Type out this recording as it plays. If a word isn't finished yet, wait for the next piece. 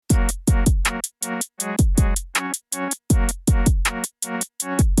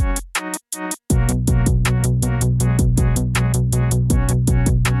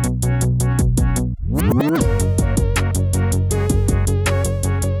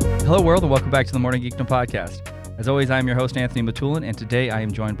Hello, world, and welcome back to the Morning Geekdom podcast. As always, I am your host, Anthony Matulin, and today I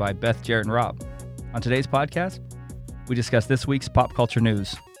am joined by Beth, Jarrett, and Rob. On today's podcast, we discuss this week's pop culture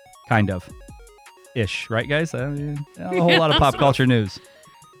news. Kind of. Ish, right, guys? A whole lot of pop culture news.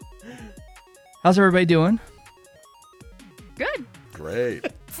 How's everybody doing? Good. Great.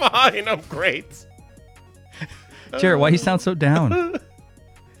 Fine, I'm great. Jarrett, why you sound so down?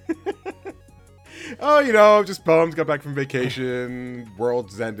 Oh, just bummed. Got back from vacation.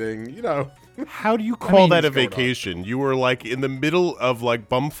 World's ending. How do you call that a what's going on? vacation? You were like in the middle of like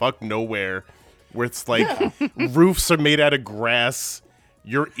bumfuck nowhere where it's like roofs are made out of grass.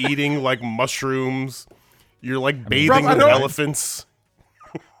 You're eating like mushrooms. You're like bathing with elephants.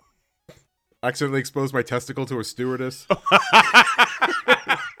 Accidentally exposed my testicle to a stewardess.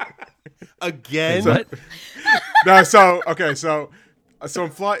 Again? What? No, so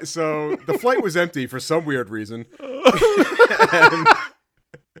the flight was empty for some weird reason.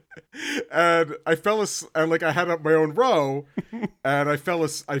 and I fell asleep, and like I had up my own row, and I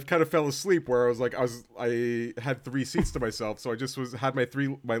kind of fell asleep where I had 3 seats to myself, so I just had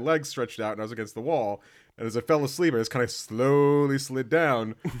my legs stretched out, and I was against the wall. And as I fell asleep, I just kind of slowly slid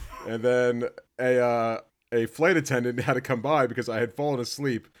down, and then a flight attendant had to come by because I had fallen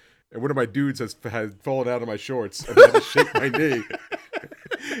asleep, and one of my dudes had fallen out of my shorts and had to shake my knee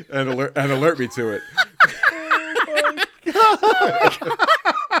and alert me to it.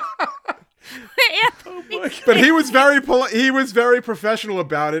 But he was very he was very professional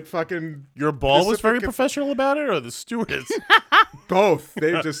about it. Fucking Your ball was very professional about it, or the stewardess? both.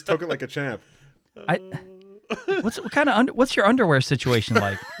 They just took it like a champ. What's your underwear situation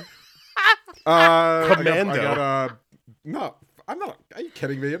like? Commando. No, I'm not. Are you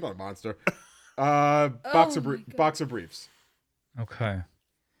kidding me? I'm not a monster. Boxer briefs. Okay.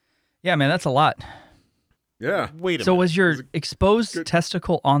 Yeah, man, that's a lot. Yeah. Wait a minute. So was your exposed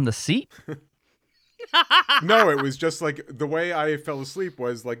testicle on the seat? No, it was just like the way I fell asleep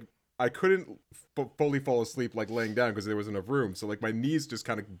was like I couldn't fully fall asleep like laying down because there wasn't enough room. So like my knees just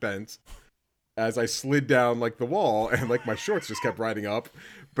kind of bent as I slid down like the wall, and like my shorts just kept riding up.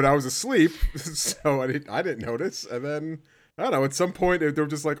 But I was asleep, so I didn't notice. And then I don't know. At some point, they were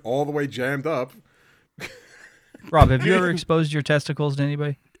just like all the way jammed up. Rob, have you ever exposed your testicles to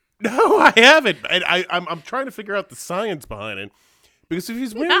anybody? No, I haven't. And I'm trying to figure out the science behind it. Because if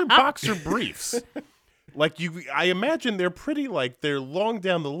he's wearing boxer briefs, I imagine they're pretty, they're long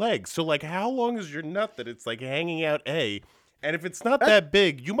down the leg. So, how long is your nut that it's, hanging out A? And if it's not that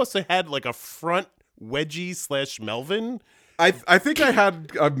big, you must have had, a front wedgie / Melvin. I think I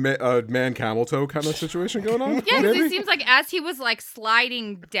had a man camel toe kind of situation going on. Yeah, because maybe? it seems like as he was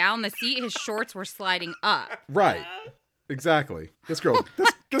sliding down the seat, his shorts were sliding up. Right. Exactly. This girl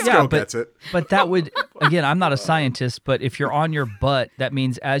Yeah, gets it. But that would, again, I'm not a scientist, but if you're on your butt, that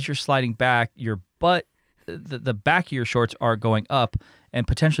means as you're sliding back, your butt, the back of your shorts are going up, and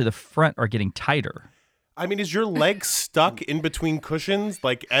potentially the front are getting tighter. I mean, is your leg stuck in between cushions?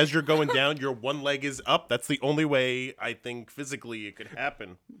 As you're going down, your one leg is up? That's the only way I think physically it could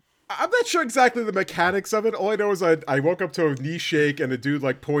happen. I'm not sure exactly the mechanics of it. All I know is I woke up to a knee shake and a dude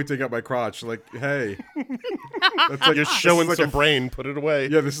pointing at my crotch, hey. That's You're showing some brain. Put it away.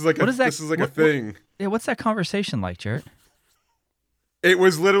 Yeah, this is a thing. Yeah, what's that conversation like, Jarrett? It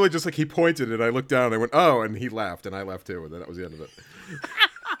was literally just he pointed and I looked down and I went, oh, and he laughed and I laughed too, and then that was the end of it.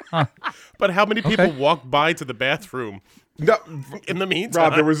 Huh. But how many people walked by to the bathroom? No, in the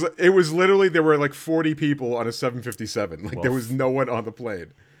meantime, Rob, it was literally there were 40 people on a 757. There was no one on the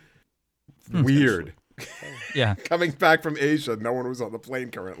plane. Weird. Yeah. Coming back from Asia, no one was on the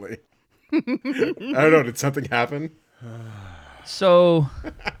plane currently. I don't know. Did something happen? So,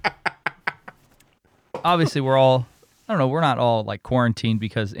 obviously, we're not all quarantined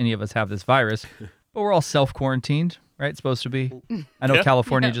because any of us have this virus, but we're all self-quarantined, right? It's supposed to be. I know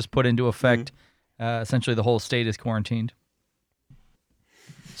California just put into effect, essentially the whole state is quarantined.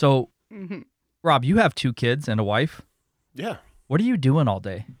 So, Rob, you have 2 kids and a wife. Yeah. What are you doing all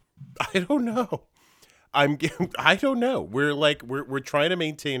day? I don't know. I don't know. We're trying to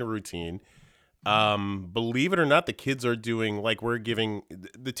maintain a routine. Believe it or not, the kids are doing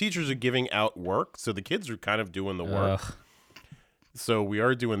the teachers are giving out work, so the kids are kind of doing the work. Ugh. So we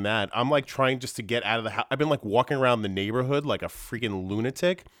are doing that. I'm trying just to get out of the house. I've been walking around the neighborhood like a freaking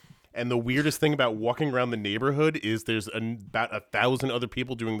lunatic. And the weirdest thing about walking around the neighborhood is there's about 1,000 other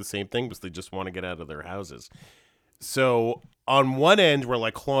people doing the same thing because they just want to get out of their houses. So on one end,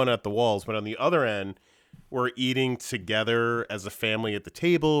 we're clawing at the walls, but on the other end, we're eating together as a family at the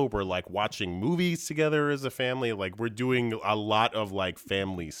table. We're watching movies together as a family. We're doing a lot of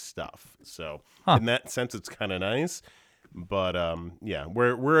family stuff. So in that sense, it's kind of nice. But yeah,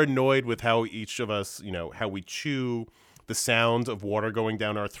 we're annoyed with how each of us, how we chew, the sound of water going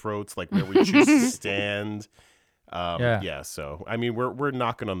down our throats, like where we choose to stand. Yeah. So I mean, we're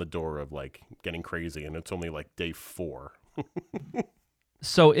knocking on the door of like getting crazy, and it's only like day 4.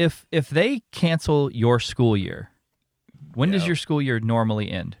 So if they cancel your school year, when does your school year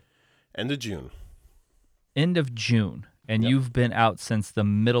normally end? End of June. End of June. And you've been out since the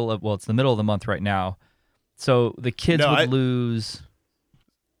middle of, it's the middle of the month right now. So the kids would lose.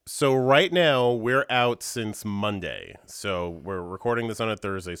 So right now we're out since Monday. So we're recording this on a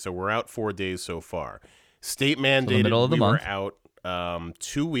Thursday. So we're out 4 days so far. State mandated the middle of the month. Were out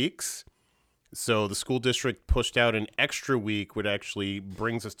 2 weeks. So the school district pushed out an extra week, which actually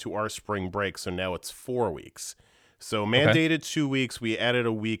brings us to our spring break. So now it's 4 weeks. So mandated 2 weeks. We added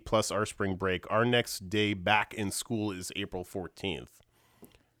a week plus our spring break. Our next day back in school is April 14th.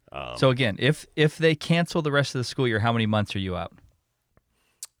 So again, if they cancel the rest of the school year, how many months are you out?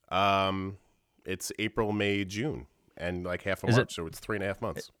 It's April, May, June, and like half of March. So it's 3.5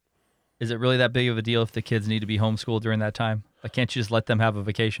 months. Is it really that big of a deal if the kids need to be homeschooled during that time? Like, can't you just let them have a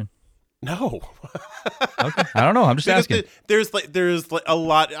vacation? No. Okay. I don't know. I'm just asking. There's a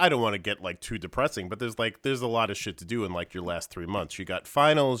lot. I don't want to get like too depressing, but there's a lot of shit to do in like your last 3 months. You got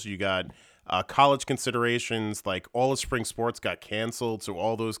finals, you got college considerations, like all of spring sports got canceled. So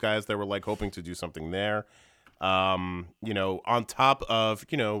all those guys that were like hoping to do something there, on top of,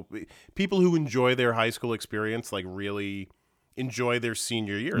 people who enjoy their high school experience, like really enjoy their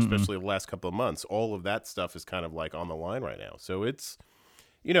senior year, especially the last couple of months. All of that stuff is kind of like on the line right now. So it's,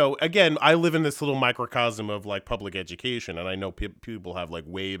 again, I live in this little microcosm of like public education, and I know people have like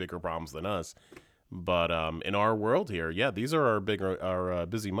way bigger problems than us. But in our world here, these are our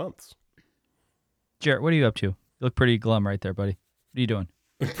busy months. Jarrett, what are you up to? You look pretty glum right there, buddy. What are you doing?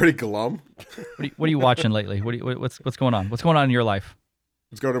 Pretty glum. What are you watching lately? What's going on? What's going on in your life?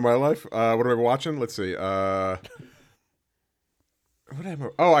 What's going on in my life? What am I watching? Let's see. I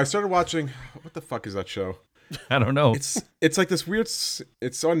started watching. What the fuck is that show? I don't know. It's like this weird.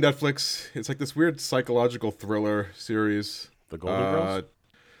 It's on Netflix. It's like this weird psychological thriller series. The Golden Girls.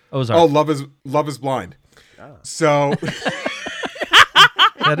 Ozark. Oh, Love is Blind. Oh. So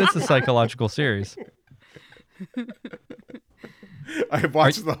that is a psychological series. I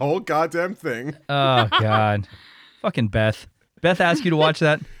watched the whole goddamn thing. Oh God, fucking Beth. Beth asked you to watch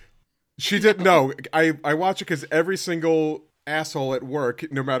that. She didn't know. I watch it because every single asshole at work,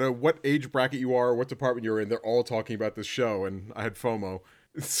 no matter what age bracket you are or what department you're in, they're all talking about this show, and I had FOMO.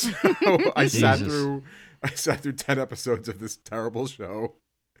 So I sat through 10 episodes of this terrible show.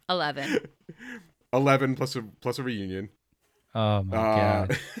 11 plus a reunion. Oh my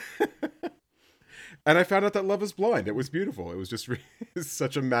God. And I found out that Love is Blind. It was beautiful. It was just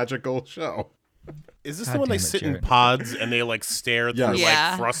such a magical show. Is this the one they sit in pods and they like stare through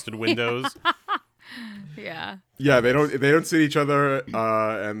like frosted windows? Yeah. Yeah, they don't see each other,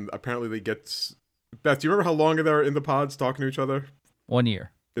 and apparently they get. Beth, do you remember how long they're in the pods talking to each other? 1 year.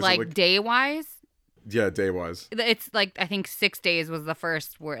 Like day wise? Yeah, day wise. It's like I think 6 days was the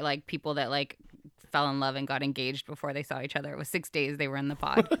first where like people that like fell in love and got engaged before they saw each other. It was 6 days they were in the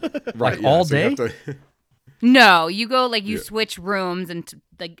pod. Right, like all day? No, you go like you switch rooms and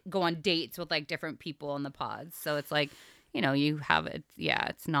like go on dates with like different people in the pods. So it's like, you have it. Yeah,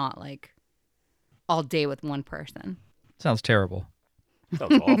 it's not like all day with one person. Sounds terrible.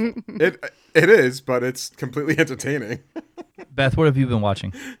 Sounds awful. It is, but it's completely entertaining. Beth, what have you been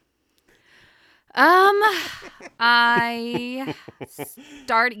watching? I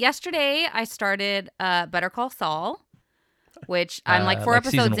yesterday I started Better Call Saul, which I'm like 4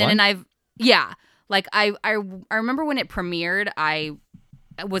 episodes in, and I remember when it premiered, I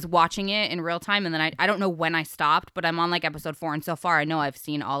was watching it in real time, and then I don't know when I stopped, but I'm on like episode 4, and so far I know I've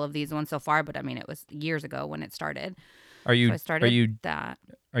seen all of these ones so far, but I mean it was years ago when it started. Are you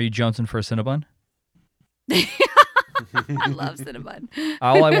jonesing for a Cinnabon? I love Cinnabon.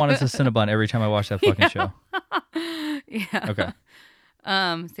 All I want is a Cinnabon every time I watch that fucking show. Yeah. Okay.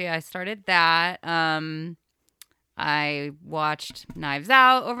 So I started that. I watched Knives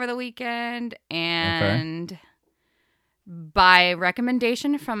Out over the weekend, and by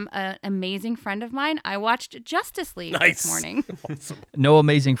recommendation from an amazing friend of mine, I watched Justice League this morning. Awesome. No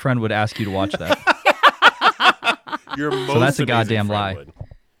amazing friend would ask you to watch that. So that's a goddamn lie.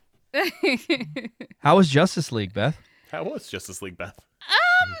 How was Justice League, Beth? How was Justice League, Beth?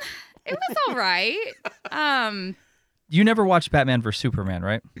 It was all right. You never watched Batman vs Superman,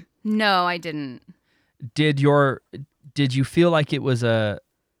 right? No, I didn't. Did you feel like it was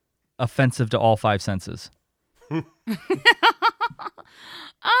offensive to all 5 senses? I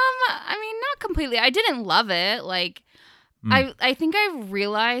mean, not completely. I didn't love it. Like, I think I've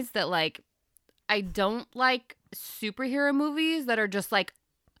realized that like I don't like superhero movies that are just like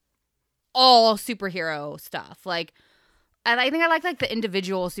all superhero stuff. Like, and I think I like the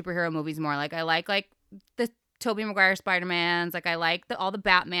individual superhero movies more. Like I like the Tobey Maguire Spider-Mans. Like I like all the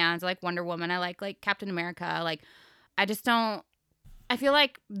Batmans. I like Wonder Woman. I like Captain America. Like I just don't. I feel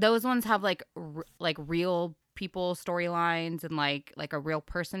like those ones have like real people storylines and like a real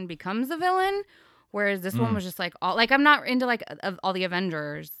person becomes the villain. Whereas this one was just like all like I'm not into like all the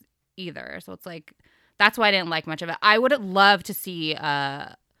Avengers either. So it's like that's why I didn't like much of it. I would love to see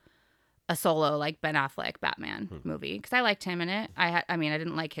a solo like Ben Affleck Batman movie because I liked him in it. I mean I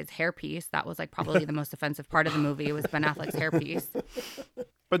didn't like his hairpiece. That was like probably the most offensive part of the movie was Ben Affleck's hairpiece.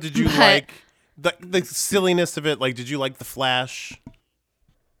 But did you like the silliness of it? Like, did you like The Flash?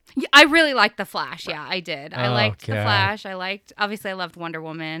 Yeah, I really liked The Flash. Yeah, I did. I liked The Flash. Obviously I loved Wonder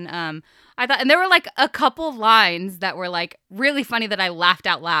Woman. I thought, and there were like a couple of lines that were like really funny that I laughed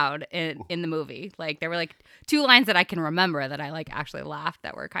out loud in the movie. Like there were like 2 lines that I can remember that I like actually laughed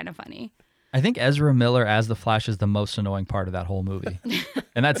that were kind of funny. I think Ezra Miller as the Flash is the most annoying part of that whole movie.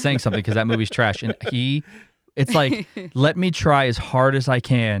 And that's saying something because that movie's trash. And it's like, let me try as hard as I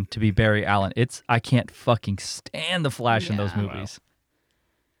can to be Barry Allen. I can't fucking stand the Flash in those movies.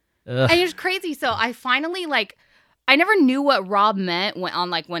 Wow. And it's crazy. So I finally I never knew what Rob meant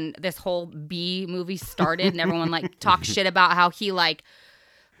when this whole B movie started and everyone like talked shit about how he like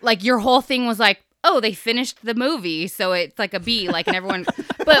your whole thing was like, oh, they finished the movie, so it's like a B, like, and everyone.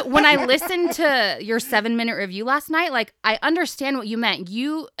 But when I listened to your 7-minute review last night, like, I understand what you meant.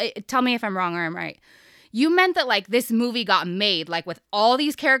 Tell me if I'm wrong or I'm right. You meant that like this movie got made like with all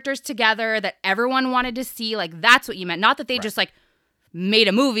these characters together that everyone wanted to see. Like that's what you meant, not that they just like made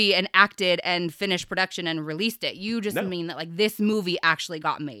a movie and acted and finished production and released it. You just mean that like this movie actually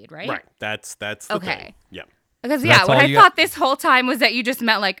got made, right? Right. That's the thing. Yeah. Because what I thought this whole time was that you just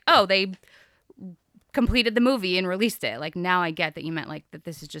meant like, oh, they completed the movie and released it. Like now I get that you meant like that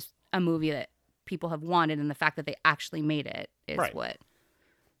this is just a movie that people have wanted and the fact that they actually made it is what.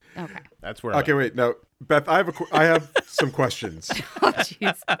 Okay. That's where. Okay, wait. Now, Beth, I have some questions. Oh,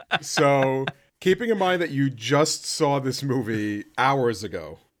 jeez. So, keeping in mind that you just saw this movie hours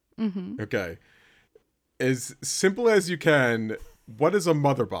ago, okay, as simple as you can, what is a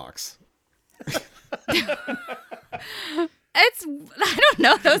mother box? I don't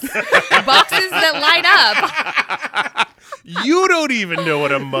know, those boxes that light up. You don't even know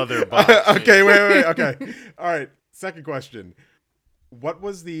what a mother box is. Okay, wait. Okay. All right. Second question. What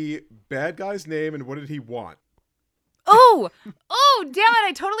was the bad guy's name and what did he want? Oh, damn it.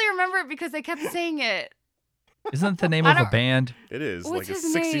 I totally remember it because they kept saying it. Isn't it the name of a band? It is. What's like a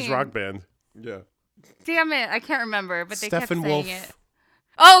his 60s name? rock band. Yeah. Damn it. I can't remember, but they kept saying Steppenwolf. it.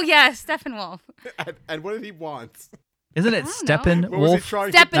 Oh, yeah. Steppenwolf. And what did he want? Isn't it Steppenwolf? What was he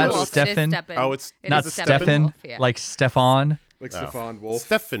trying to Steppenwolf. do? Not It is Steffen. Steppen. Oh, it's Not is Steffen, yeah. like Stefan. Like Stefan Wolf.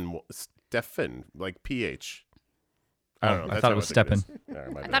 Steffen, like PH. I don't know. I thought it was Steppen.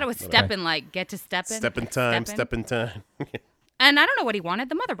 I thought it was Steppen, like get to Steppen. Steppen time. And I don't know what he wanted,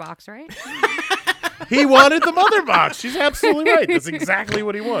 the mother box, right? He wanted the mother box. She's absolutely right. That's exactly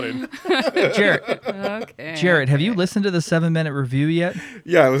what he wanted. Jarrett, have you listened to the 7-minute review yet?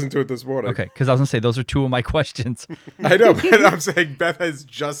 Yeah, I listened to it this morning. Okay, because I was going to say, those are 2 of my questions. I know, but I'm saying Beth has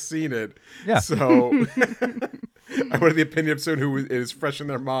just seen it. Yeah. So I wanted the opinion of someone who is fresh in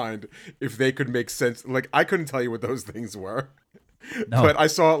their mind if they could make sense. Like, I couldn't tell you what those things were. No. But I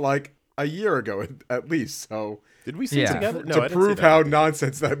saw it like a year ago at least. So Did we see it together? No, I to didn't prove see that. how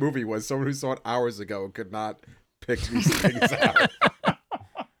nonsense that movie was, someone who saw it hours ago could not pick these things out.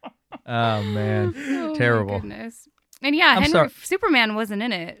 Oh, man. Oh, Terrible. my goodness. And yeah, Superman wasn't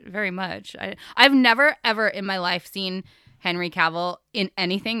in it very much. I've never, ever in my life seen Henry Cavill in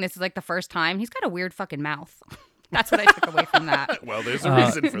anything. This is like the first time. He's got a weird fucking mouth. That's what I took away from that. Well, there's a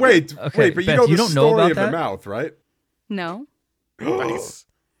reason for Wait, that. but Beth, you know the don't know story about of that? the mouth, right? No. Nice.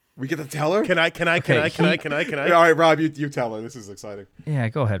 We get to tell her? Can I? All right, Rob, you tell her. This is exciting. Yeah,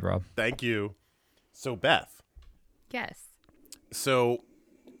 go ahead, Rob. Thank you. So, Beth. Yes. So,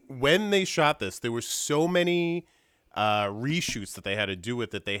 when they shot this, there were so many reshoots that they had to do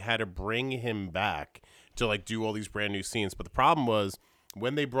with it. They had to bring him back to like do all these brand new scenes. But the problem was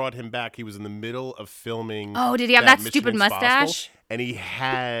when they brought him back, he was in the middle of filming. Oh, did he have that Mission stupid Impossible, mustache? and he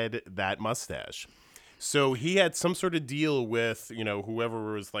had that mustache. So he had some sort of deal with,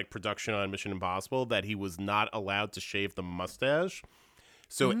 whoever was like production on Mission Impossible that he was not allowed to shave the mustache.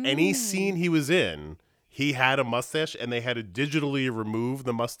 So any scene he was in, he had a mustache and they had to digitally remove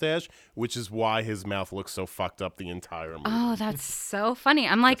the mustache, which is why his mouth looks so fucked up the entire movie. Oh, that's so funny.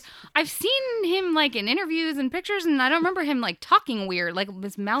 I'm like, I've seen him like in interviews and pictures, and I don't remember him like talking weird, like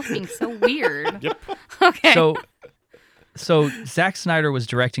his mouth being so weird. Yep. Okay. So Zack Snyder was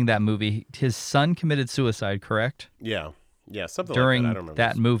directing that movie. His son committed suicide, correct? Yeah, something during like that. I don't remember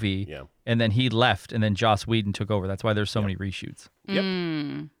that movie. Yeah. And then he left, and then Joss Whedon took over. That's why there's so many reshoots.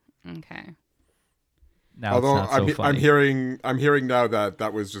 Yep. Okay. Now Although it's not so funny. I'm hearing now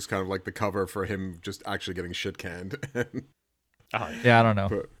that was just kind of like the cover for him just actually getting shit canned. Yeah, I don't know.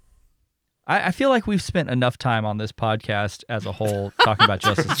 But I feel like we've spent enough time on this podcast as a whole talking about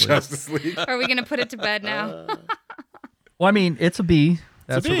Justice League. Are we gonna put it to bed now? Well, I mean, it's a B.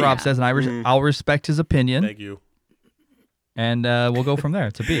 That's what Rob says, and I'll respect his opinion. Thank you. And we'll go from there.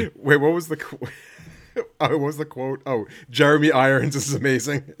 It's a B. Wait, what was the what was the quote? Oh, Jeremy Irons is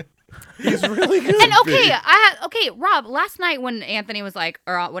amazing. He's really good. And okay, Rob, last night when Anthony was like,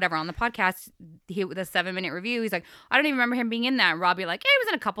 or whatever, on the podcast, with a 7-minute review, he's like, I don't even remember him being in that. And Rob, you're like, yeah, he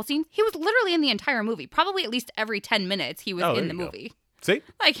was in a couple scenes. He was literally in the entire movie. Probably at least every 10 minutes he was in the movie. See?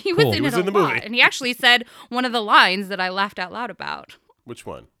 Like, he was in it a the lot. movie. And he actually said one of the lines that I laughed out loud about. Which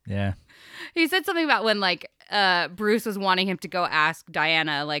one? Yeah. He said something about when, like, Bruce was wanting him to go ask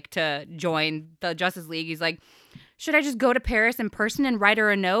Diana, like, to join the Justice League. He's like, should I just go to Paris in person and write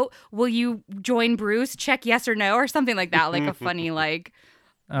her a note? Will you join Bruce? Check yes or no, or something like that. Like a funny, like,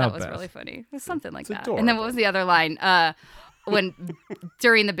 that was Beth. really funny. It was something like that. adorable. And then what was the other line? When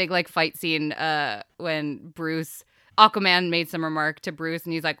during the big, like, fight scene, when Aquaman made some remark to Bruce,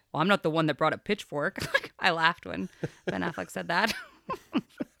 and he's like, well, I'm not the one that brought a pitchfork. I laughed when Ben Affleck said that.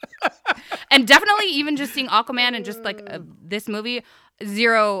 And definitely even just seeing Aquaman and just like this movie,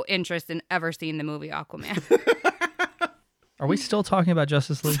 zero interest in ever seeing the movie Aquaman. Are we still talking about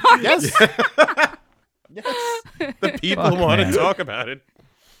Justice League? Yes. Yes. The people Fuck, want man. to talk about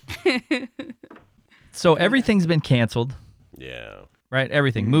it. So everything's been canceled, Yeah. right?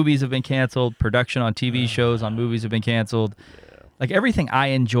 Everything. Movies have been canceled. Production on TV shows on movies have been canceled. Like everything I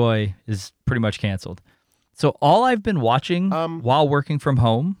enjoy is pretty much canceled. So all I've been watching while working from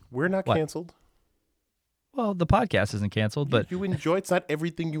home. We're not What? canceled. Well, the podcast isn't canceled, but You enjoy. It's not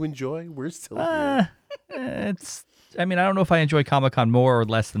everything you enjoy. We're still here. it's. I mean, I don't know if I enjoy Comic-Con more or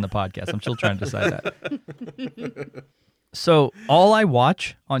less than the podcast. I'm still trying to decide that. So all I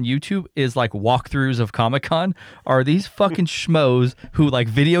watch on YouTube is like walkthroughs of Comic-Con. Are these fucking schmoes who like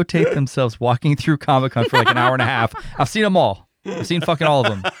videotape themselves walking through Comic-Con for like an hour and a half? I've seen them all. I've seen fucking all of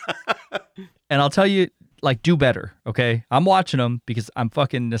them. And I'll tell you, like, do better, okay? I'm watching them because I'm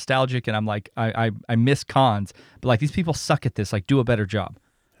fucking nostalgic and I'm like, I miss cons. But like, these people suck at this. Like, do a better job.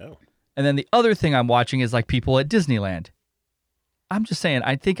 Oh. And then the other thing I'm watching is like people at Disneyland. I'm just saying,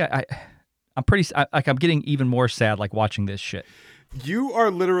 I think I'm getting even more sad like watching this shit. You are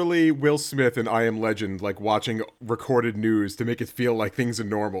literally Will Smith in I Am Legend, like watching recorded news to make it feel like things are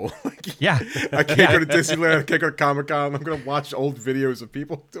normal. Like, Yeah. I can't go to Disneyland, I can't go to Comic-Con. I'm going to watch old videos of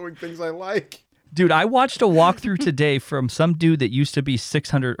people doing things I like. Dude, I watched a walkthrough today from some dude that used to be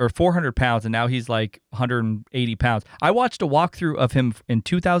 600 or 400 pounds, and now he's like 180 pounds. I watched a walkthrough of him in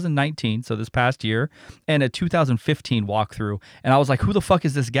 2019, so this past year, and a 2015 walkthrough, and I was like, who the fuck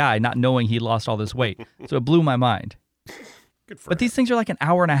is this guy, not knowing he lost all this weight? So it blew my mind. Good for But these things are like an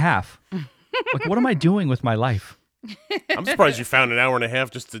hour and a half. Like, what am I doing with my life? I'm surprised you found an hour and a half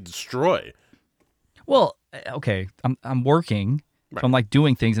just to destroy. Well, okay, I'm working. Right. So I'm like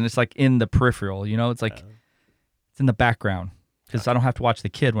doing things, and it's like in the peripheral, you know? It's like it's in the background because I don't have to watch the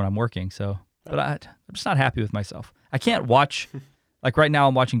kid when I'm working. So, but I'm just not happy with myself. I can't watch, like right now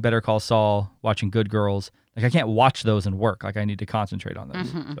I'm watching Better Call Saul, watching Good Girls. Like I can't watch those and work. Like I need to concentrate on those.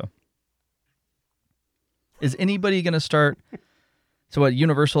 Mm-hmm. So, is anybody going to start? So what,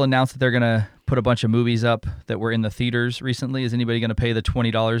 Universal announced that they're going to put a bunch of movies up that were in the theaters recently. Is anybody going to pay the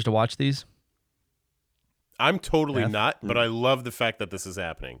 $20 to watch these? I'm totally Beth? not, but I love the fact that this is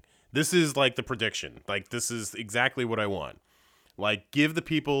happening. This is like the prediction. Like, this is exactly what I want. Like, give the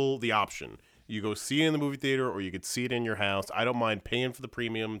people the option. You go see it in the movie theater or you could see it in your house. I don't mind paying for the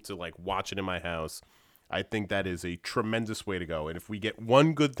premium to, like, watch it in my house. I think that is a tremendous way to go. And if we get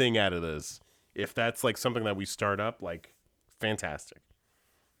one good thing out of this, if that's, like, something that we start up, like, fantastic.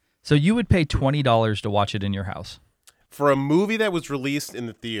 So you would pay $20 to watch it in your house? For a movie that was released in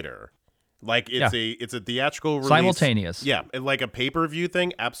the theater... Like it's a theatrical release. Simultaneous. Yeah, like a pay-per-view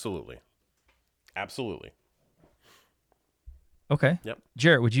thing, absolutely. Absolutely. Okay. Yep.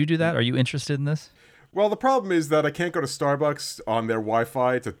 Jarrett, would you do that? Are you interested in this? Well, the problem is that I can't go to Starbucks on their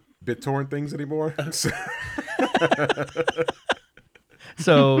Wi-Fi to BitTorrent things anymore.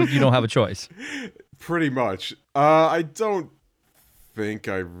 So you don't have a choice. Pretty much. I don't think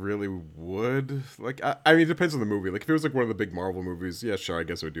I really would. Like, I mean, it depends on the movie. Like, if it was like one of the big Marvel movies, yeah, sure, I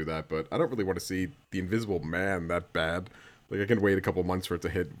guess I would do that. But I don't really want to see The Invisible Man that bad. Like, I can wait a couple months for it to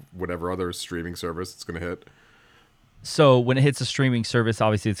hit whatever other streaming service it's going to hit. So when it hits a streaming service,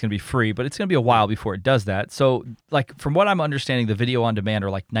 obviously it's going to be free, but it's going to be a while before it does that. So, like, from what I'm understanding, the video on demand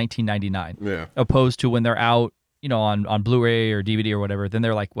are like $19.99. Yeah. Opposed to when they're out, on Blu-ray or DVD or whatever, then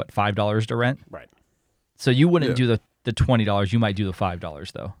they're like, what, $5 to rent? Right. So you wouldn't do the $20. You might do the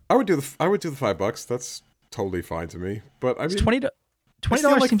 $5 though. I would do the $5. That's totally fine to me. But I mean,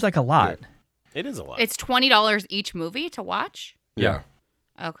 $20 seems like a lot. Yeah. It is a lot. It's $20 each movie to watch? Yeah.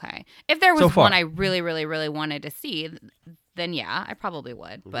 Okay. If there was one I really, really, really wanted to see, then yeah, I probably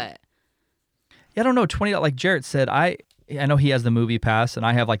would. But yeah, I don't know. $20, like Jarrett said, I know he has the movie pass, and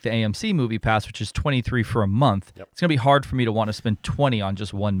I have like the AMC movie pass, which is $23 for a month. Yep. It's gonna be hard for me to want to spend $20 on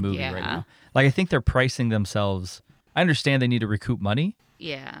just one movie right now. Like, I think they're pricing themselves. I understand they need to recoup money.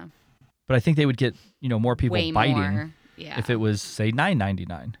 Yeah. But I think they would get more people biting more. if it was, say,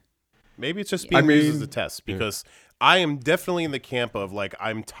 $9.99. Maybe it's just being used as a test, because I am definitely in the camp of, like,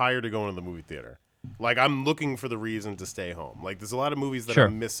 I'm tired of going to the movie theater. Like, I'm looking for the reason to stay home. Like, there's a lot of movies that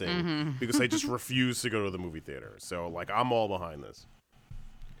I'm missing because I just refuse to go to the movie theater. So, like, I'm all behind this.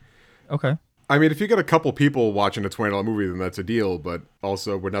 Okay. I mean, if you get a couple people watching a $20 movie, then that's a deal. But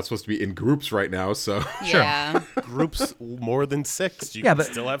also, we're not supposed to be in groups right now, so... Yeah. Groups more than 6. You can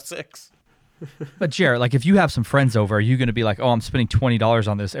still have 6. But Jarrett, like, if you have some friends over, are you going to be like, "Oh, I'm spending $20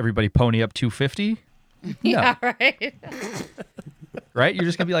 on this. Everybody pony up $250?" Yeah, right. Right? You're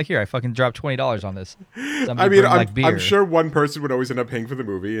just going to be like, "Here, I fucking dropped $20 on this." I mean, I'm sure one person would always end up paying for the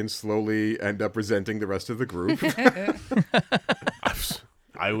movie and slowly end up resenting the rest of the group.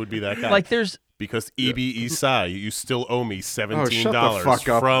 I would be that guy. Like, there's... Because E.B. Isai, you still owe me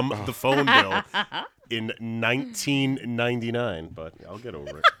 $17 from the phone bill in 1999, but I'll get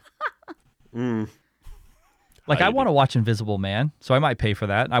over it. Like, I want to watch Invisible Man, so I might pay for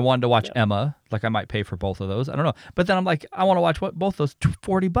that. I wanted to watch Emma, like I might pay for both of those. I don't know, but then I'm like, I want to watch both those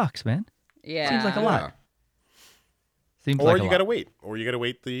 $40, man. Yeah, seems like a lot. Seems or like you a gotta lot. wait, or you gotta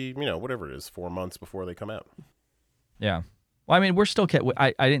wait the whatever it is, 4 months before they come out. Yeah. Well, I mean, we're still.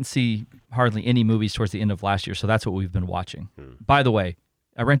 I didn't see hardly any movies towards the end of last year, so that's what we've been watching. By the way,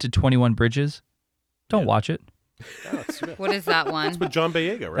 I rented 21 Bridges. Don't watch it. Oh, what is that one? It's with John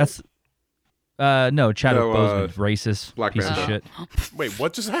Boyega, right? That's no, Chadwick Boseman, racist Black piece Panther. of shit. Wait,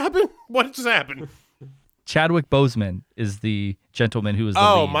 what just happened? What just happened? Chadwick Boseman is the gentleman who is the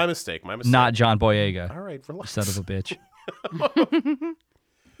lead, my mistake. not John Boyega. All right, relax. Son of a bitch.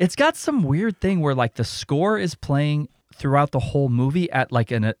 It's got some weird thing where, like, the score is playing throughout the whole movie at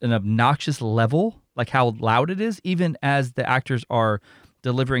like an obnoxious level, like how loud it is, even as the actors are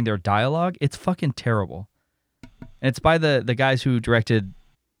delivering their dialogue. It's fucking terrible. And it's by the guys who directed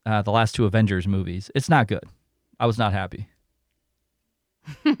the last 2 Avengers movies. It's not good. I was not happy.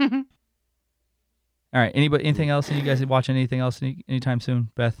 All right. Anything else? Any of you guys watching anything else anytime soon?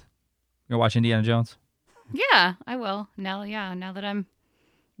 Beth, you're gonna watch Indiana Jones? Yeah, I will. Now that I'm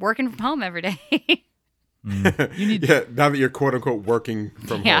working from home every day. You need now that you're quote unquote working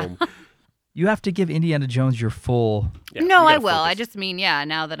from home. You have to give Indiana Jones your full. Yeah, no, I will. Focus. I just mean,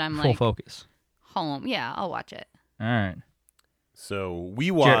 now that I'm full focus home. Yeah, I'll watch it. All right. So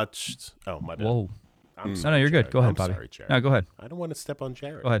we watched. Oh my bad. Whoa. I'm sorry, no, you're Jared. good. Go ahead, I'm Bobby. sorry, Jared. No, go ahead. I don't want to step on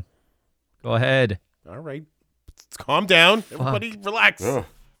Jared. Go ahead. All right. Calm down. Everybody relax. Ugh.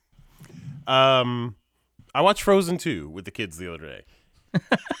 I watched Frozen 2 with the kids the other day.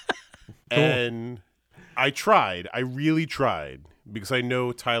 And I really tried, because I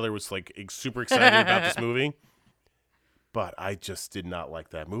know Tyler was like super excited about this movie. But I just did not like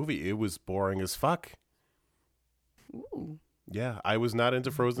that movie. It was boring as fuck. Ooh. Yeah, I was not into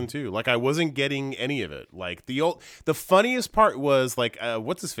Frozen 2. Like, I wasn't getting any of it. Like, the funniest part was, like,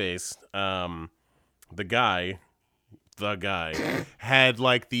 what's his face? The guy had,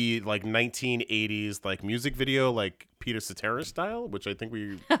 like, the, like, 1980s, like, music video, like, Peter Cetera style, which I think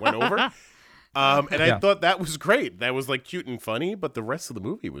we went over. And I thought that was great. That was, like, cute and funny, but the rest of the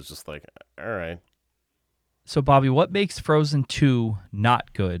movie was just like, all right. So, Bobby, what makes Frozen 2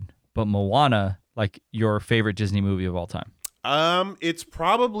 not good, but Moana, like, your favorite Disney movie of all time? It's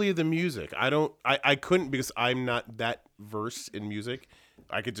probably the music. I couldn't, because I'm not that versed in music.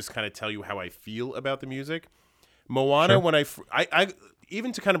 I could just kind of tell you how I feel about the music. Moana, when I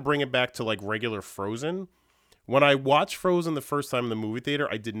even to kind of bring it back to like regular Frozen, when I watched Frozen the first time in the movie theater,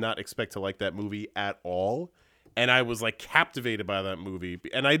 I did not expect to like that movie at all. And I was like captivated by that movie,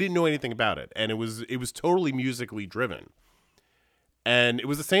 and I didn't know anything about it. And it was totally musically driven. And it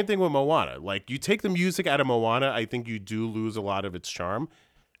was the same thing with Moana. Like, you take the music out of Moana, I think you do lose a lot of its charm.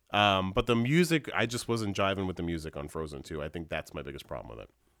 But the music, I just wasn't jiving with the music on Frozen 2. I think that's my biggest problem with it.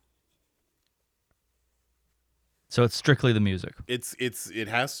 So it's strictly the music. It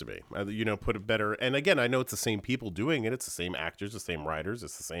has to be. Put it better. And again, I know it's the same people doing it. It's the same actors, the same writers.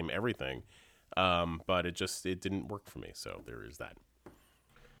 It's the same everything. But it didn't work for me. So there is that.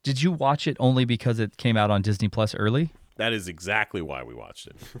 Did you watch it only because it came out on Disney Plus early? That is exactly why we watched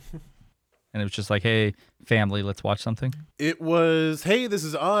it. And it was just like, hey, family, let's watch something? It was, hey, this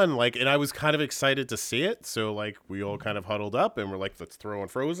is on. And I was kind of excited to see it. So, we all kind of huddled up and we're like, let's throw on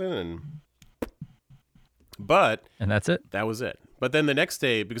Frozen. And that's it? That was it. But then the next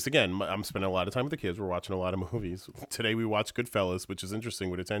day, because again, I'm spending a lot of time with the kids. We're watching a lot of movies. Today we watched Goodfellas, which is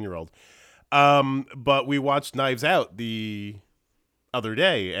interesting with a 10-year-old. But we watched Knives Out the other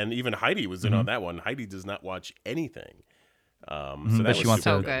day, and even Heidi was in on that one. Heidi does not watch anything. So but she wants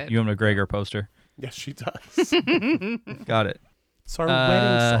a Ewan McGregor poster. Yes, she does. Got it. It's our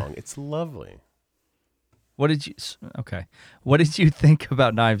wedding song. It's lovely. What did you think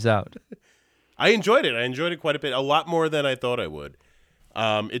about Knives Out? I enjoyed it. I enjoyed it quite a bit, a lot more than I thought I would.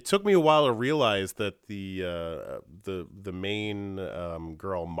 It took me a while to realize that the main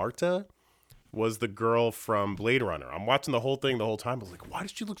girl, Marta, was the girl from Blade Runner. I'm watching the whole thing the whole time. I was like, why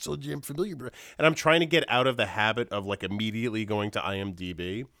does she look so damn familiar, bro? And I'm trying to get out of the habit of immediately going to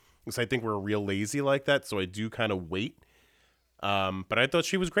IMDb, because I think we're real lazy like that. So I do kind of wait. But I thought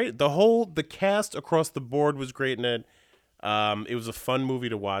she was great. The cast across the board was great in it. It was a fun movie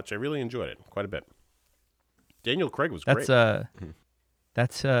to watch. I really enjoyed it quite a bit. Daniel Craig was great.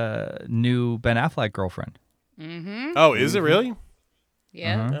 That's a new Ben Affleck girlfriend. Mm-hmm. Oh, is it really?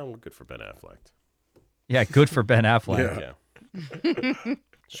 Yeah. Oh, well, good for Ben Affleck. Yeah, good for Ben Affleck. Yeah.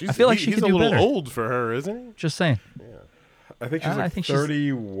 I feel like she's a little old for her, isn't he? Just saying. Yeah. I think she's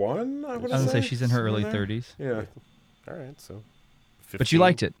 31. I would say she's in her early 30s. Yeah. All right, so 15. But you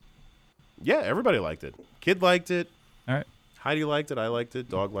liked it. Yeah, everybody liked it. Kid liked it. All right. Heidi liked it. I liked it.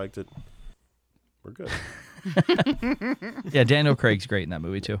 Dog liked it. We're good. Yeah, Daniel Craig's great in that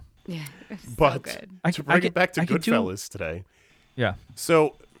movie too. Yeah, but so good. to bring it back to Goodfellas today. Yeah.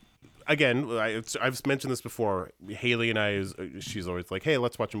 So, again, I've mentioned this before. Haley and I, she's always like, hey,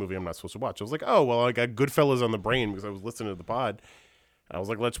 let's watch a movie I'm not supposed to watch. I was like, oh, well, I got Goodfellas on the brain because I was listening to the pod. I was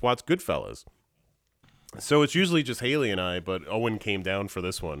like, let's watch Goodfellas. So it's usually just Haley and I, but Owen came down for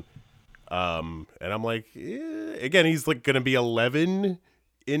this one. And I'm like, again, he's going to be 11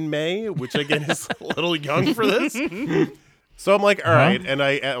 in May, which again is a little young for this. So I'm like, all right. And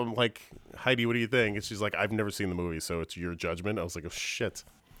I'm like, Heidi, what do you think? And she's like, I've never seen the movie, so it's your judgment. I was like, oh, shit.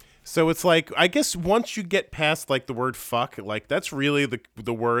 So it's like, I guess once you get past the word fuck, that's really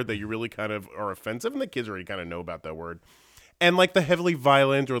the word that you really kind of are offensive. And the kids already kind of know about that word. And the heavily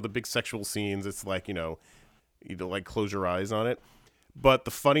violent or the big sexual scenes, it's you close your eyes on it. But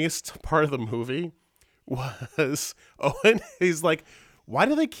the funniest part of the movie was Owen, he's like, why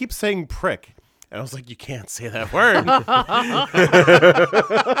do they keep saying prick? And I was like, you can't say that word.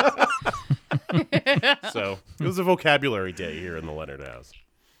 So it was a vocabulary day here in the Leonard house.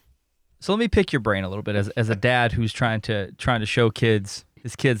 So let me pick your brain a little bit as a dad who's trying to show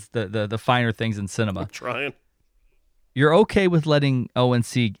his kids the finer things in cinema. I'm trying. You're okay with letting Owen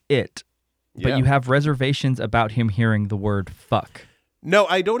see it, but you have reservations about him hearing the word fuck. No,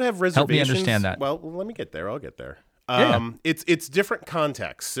 I don't have reservations. Help me understand that. Well, let me get there. I'll get there. Yeah. It's different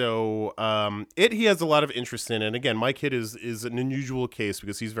context. So he has a lot of interest in, and again, my kid is an unusual case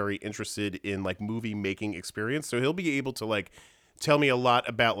because he's very interested in movie making experience. So he'll be able to tell me a lot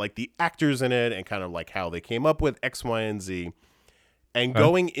about the actors in it and kind of how they came up with X, Y, and Z. And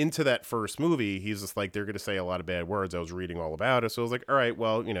going into that first movie, he's just they're going to say a lot of bad words. I was reading all about it. So I was like, all right,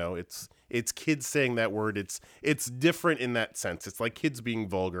 well, it's kids saying that word. It's different in that sense. It's kids being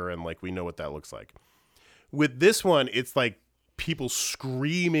vulgar and we know what that looks like. With this one, it's people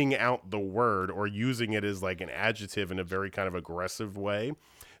screaming out the word or using it as an adjective in a very kind of aggressive way.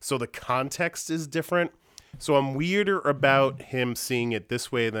 So the context is different. So I'm weirder about him seeing it this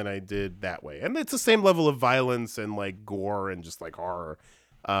way than I did that way. And it's the same level of violence and gore and just horror.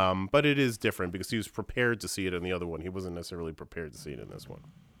 But it is different because he was prepared to see it in the other one. He wasn't necessarily prepared to see it in this one.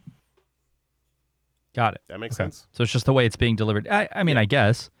 Got it. That makes sense. So it's just the way it's being delivered. I mean, I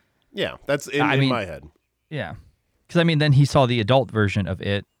guess. Yeah, that's in my head. Yeah. Because, then he saw the adult version of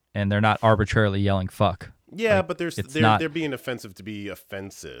it, and they're not arbitrarily yelling fuck. Yeah, but they're being offensive to be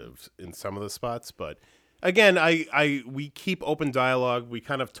offensive in some of the spots. But, again, we keep open dialogue. We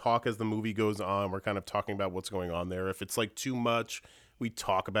kind of talk as the movie goes on. We're kind of talking about what's going on there. If it's, too much, we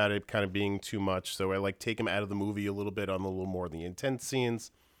talk about it kind of being too much. So I like take him out of the movie a little bit on a little more of the intense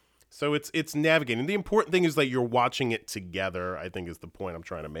scenes. So it's navigating. The important thing is that you're watching it together, I think is the point I'm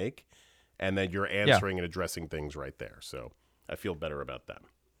trying to make. And that you're answering and addressing things right there. So I feel better about that.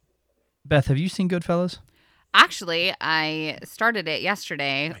 Beth, have you seen Goodfellas? Actually, I started it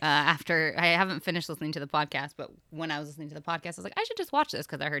yesterday after I haven't finished listening to the podcast, but when I was listening to the podcast, I was like, I should just watch this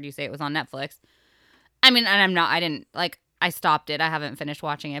because I heard you say it was on Netflix. I mean, and I stopped it. I haven't finished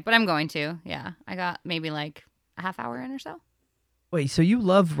watching it, but I'm going to. Yeah. I got maybe like a half hour in or so. Wait, so you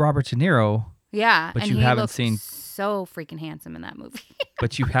love Robert De Niro? Yeah. But and you he haven't looks seen. So freaking handsome in that movie.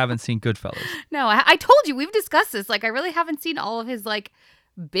 But you haven't seen Goodfellas? No, I told you, we've discussed this. Like, I really haven't seen all of his like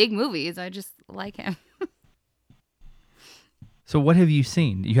big movies. I just like him. So what have you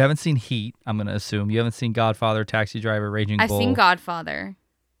seen? You haven't seen Heat, I'm going to assume. You haven't seen Godfather, Taxi Driver, Raging Bull. I've seen Godfather.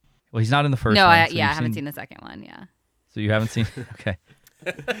 Well, he's not in the first one. No, I haven't seen the second one, yeah. So you haven't seen... Okay.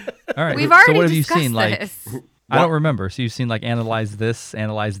 All right. We've already so what have you discussed seen? this. Like, I don't remember. So you've seen like Analyze This,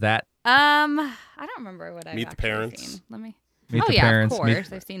 Analyze That? I don't remember what I've Meet the actually Parents. seen. Let me... Meet the Parents. Of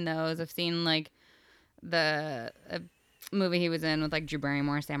course. I've seen those. I've seen like the movie he was in with like Drew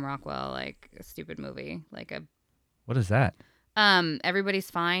Barrymore, Sam Rockwell, like a stupid movie. Like a... What is that? Everybody's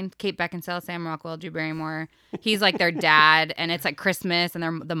Fine. Kate Beckinsale, Sam Rockwell, Drew Barrymore. He's like their dad, and it's like Christmas,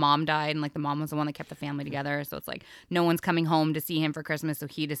 and the mom died, and like the mom was the one that kept the family together. So it's like no one's coming home to see him for Christmas, so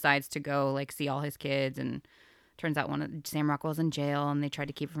he decides to go like see all his kids, and turns out Sam Rockwell's in jail, and they tried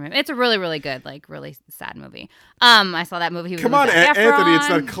to keep him from him. It's a really, really good, like really sad movie. I saw that movie. He was Come in on, with Zac Efron. Anthony! It's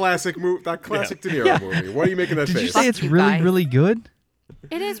that classic movie, that classic De Niro movie. Why are you making that Did face? you say it's You really, guys. really good?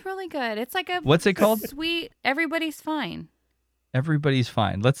 It is really good. It's like a What's it called? Sweet. Everybody's Fine. Everybody's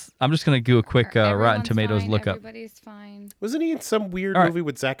Fine. I'm just going to do a quick Rotten Everyone's Tomatoes fine, look up. Everybody's Fine. Wasn't he in some weird All right. movie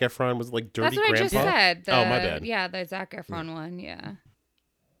with Zac Efron? Was it like Dirty That's what Grandpa? I just said. Oh, my bad. Yeah, the Zac Efron one. Yeah.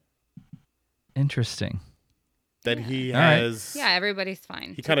 Interesting. That he All right. has. Yeah, Everybody's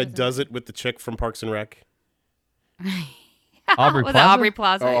Fine. He kind of does it with the chick from Parks and Rec. Aubrey Was it Plaza? Aubrey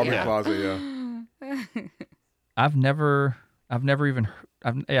Plaza? Oh, Aubrey yeah. Plaza, yeah. I've never even heard,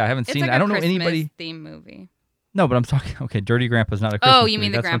 I haven't It's seen like it. I don't know Christmas anybody. theme movie. No, but I'm talking. Okay, Dirty Grandpa's not a Christmas Oh, movie. you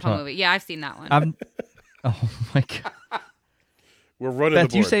mean the That's what I'm Grandpa talking movie? Yeah, I've seen that one. Oh my God. We're running Beth, the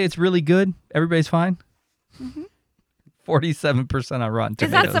board. you say it's really good? Everybody's fine? 47% on Rotten Is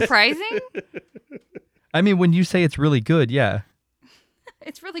Tomatoes. that surprising? I mean, when you say it's really good, yeah.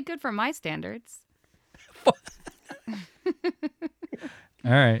 It's really good for my standards. All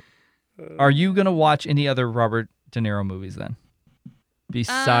right. Are you going to watch any other Robert De Niro movies then?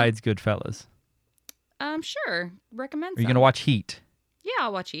 Besides Goodfellas? Sure. Recommend Are you going to watch Heat? Yeah,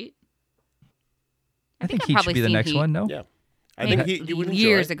 I'll watch Heat. I think I've Heat should probably be the seen next Heat. one, no? Yeah. I Maybe think you would enjoy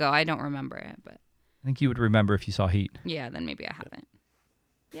years it. ago. I don't remember it, but I think you would remember if you saw Heat. yeah, then maybe I haven't.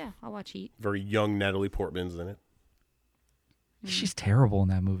 Yeah, I'll watch Heat. Very young Natalie Portman's in it. She's terrible in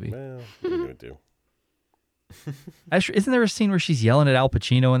that movie. Well, what are you going to do? Isn't there a scene where she's yelling at Al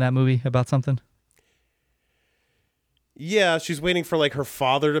Pacino in that movie about something? Yeah, she's waiting for like her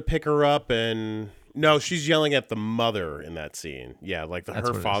father to pick her up, and no, she's yelling at the mother in that scene. Yeah, like That's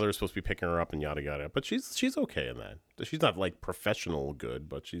her what it father is supposed to be picking her up and yada yada. But she's okay in that. She's not like professional good,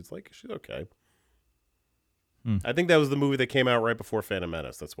 but she's okay. I think that was the movie that came out right before Phantom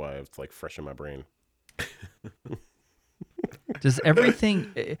Menace. That's why it's like fresh in my brain. Does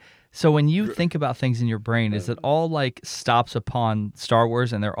everything... So when you think about things in your brain, is it all like stops upon Star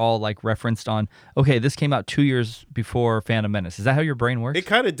Wars and they're all like referenced on, okay, this came out 2 years before Phantom Menace. Is that how your brain works? It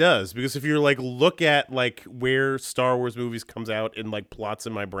kind of does, because if you're like look at like where Star Wars movies comes out in like plots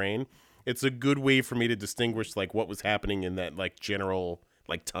in my brain, it's a good way for me to distinguish like what was happening in that like general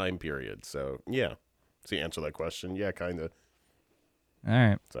like time period. So yeah, to answer that question, yeah, kind of. All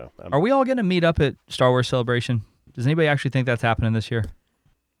right. So Are we all going to meet up at Star Wars Celebration? Does anybody actually think that's happening this year?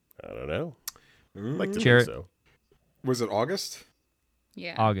 I don't know. I'd like to Jarrett? think so. Was it August?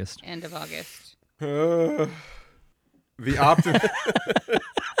 Yeah. August. End of August. The optim.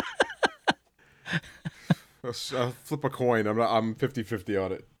 I'll flip a coin. I'm 50-50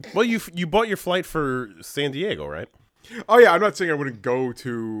 on it. Well, you bought your flight for San Diego, right? Oh yeah, I'm not saying I wouldn't go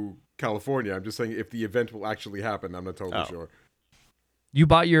to California. I'm just saying if the event will actually happen, I'm not totally sure. You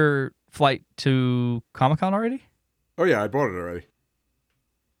bought your flight to Comic-Con already? Oh yeah, I bought it already.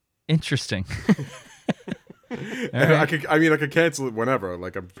 Interesting. And I could cancel it whenever.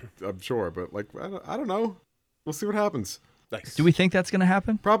 Like I'm sure, but like I don't know. We'll see what happens. Nice. Do we think that's going to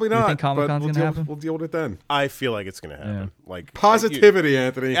happen? Probably Do you not. think Comic-Con's but going to happen? We'll deal with it then. I feel like it's gonna happen. Like Positivity,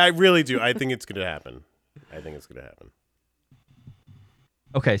 Anthony. I really do. I think it's gonna happen. Okay,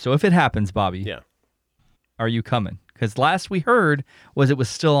 Okay, so if it happens, Bobby, Yeah. are you coming? Because last we heard it was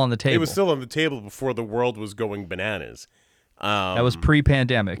still on the table. It was still on the table before the world was going bananas. That was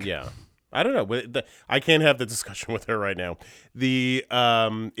pre-pandemic. Yeah. I don't know. I can't have the discussion with her right now.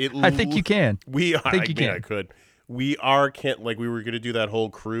 I think you can. I could. We are we were going to do that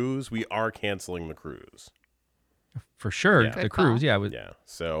whole cruise. We are canceling the cruise. For sure. Yeah. The cruise, yeah. Yeah.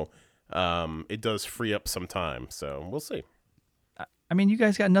 So it does free up some time. So we'll see. I mean, you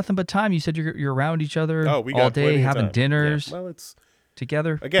guys got nothing but time. You said you're around each other all got day, having time. dinners. Yeah. Well, it's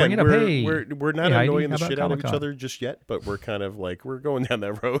together. Again, Bring it up. Hey, we're not Heidi, annoying the how shit about out of each Comic-Con? other just yet, but we're kind of we're going down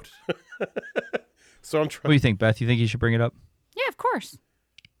that road. So I'm trying. What do you think, Beth? You think you should bring it up? Yeah, of course.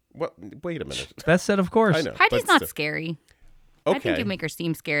 What? Wait a minute. Beth said, of course. I know. Heidi's but not still. scary. Okay. I think you make her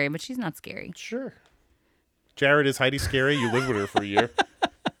seem scary, but she's not scary. Sure. Jared, is Heidi scary? You lived with her for a year.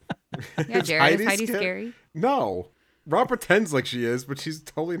 Yeah, Jared, is Heidi scary? No. Rob pretends like she is, but she's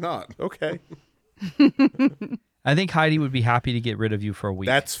totally not. Okay. I think Heidi would be happy to get rid of you for a week.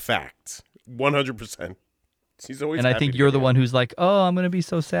 That's fact. 100%. She's always and I happy think to you're get the rid one who's like, oh, I'm going to be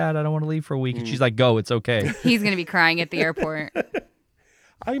so sad. I don't want to leave for a week. And she's like, go, it's okay. He's going to be crying at the airport.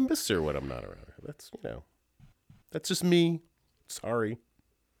 I miss her when I'm not around her. That's, that's just me. Sorry.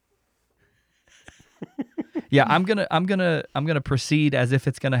 Yeah, I'm gonna proceed as if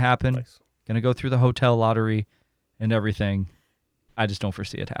it's gonna happen. Nice. Gonna go through the hotel lottery and everything. I just don't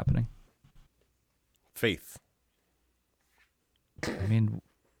foresee it happening. Faith. I mean,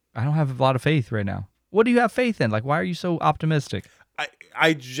 I don't have a lot of faith right now. What do you have faith in? Like, why are you so optimistic?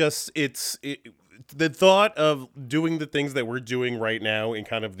 I just the thought of doing the things that we're doing right now in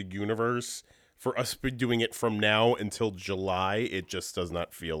kind of the universe, for us doing it from now until July, it just does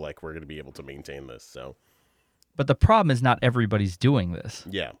not feel like we're going to be able to maintain this. So, but the problem is not everybody's doing this.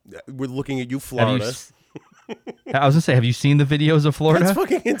 yeah, we're looking at you, Florida. I was gonna say, have you seen the videos of Florida? That's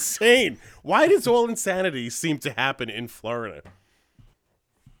fucking insane. Why does all insanity seem to happen in Florida?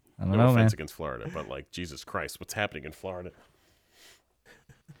 I don't No know, man. offense against Florida, but Jesus Christ, what's happening in Florida?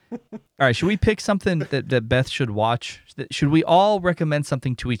 All right, should we pick something that Beth should watch? Should we all recommend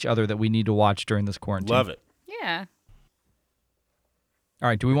something to each other that we need to watch during this quarantine? Love it. Yeah. All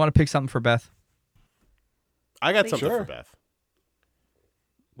right, do we want to pick something for Beth? I got something Sure. for Beth.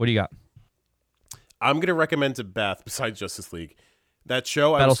 What do you got? I'm going to recommend to Beth, besides Justice League, that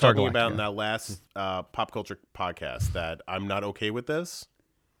show I was Battlestar talking about Galactica. in that last pop culture podcast, that I'm not okay with this.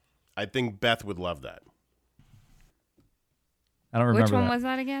 I think Beth would love that. I don't remember Which one that. was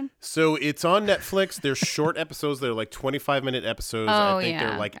that again? So it's on Netflix. They're short episodes. They're like 25-minute episodes. Oh, I think there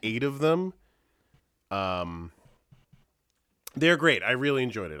yeah. are like 8 of them. They're great. I really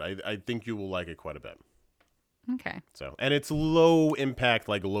enjoyed it. I think you will like it quite a bit. Okay. So, and it's low impact,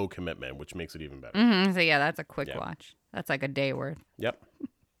 like low commitment, which makes it even better. Mm-hmm. So yeah, that's a quick Yeah. watch. That's like a day worth. Yep.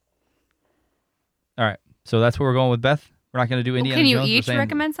 All right, so that's what we're going with Beth. We're not going to do Well, Indiana can you Jones. each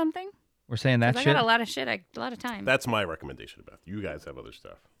recommend something? We're saying that 'Cause shit. I got a lot of shit. A lot of time. That's my recommendation, Beth. You guys have other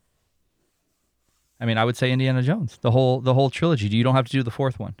stuff. I mean, I would say Indiana Jones, the whole trilogy. You don't have to do the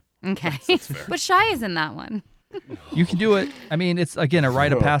fourth one. Okay. That's fair. But Shy is in that one. You can do it. I mean, it's again a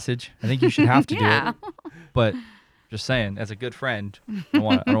rite of passage. I think you should have to Yeah. do it. But just saying, as a good friend, I don't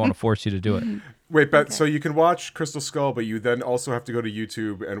want to force you to do it. Wait, Beth, so you can watch Crystal Skull, but you then also have to go to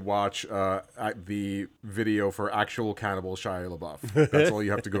YouTube and watch the video for actual cannibal Shia LaBeouf. That's all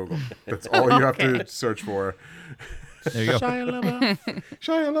you have to Google. That's all you have to search for. There you go. Shia LaBeouf.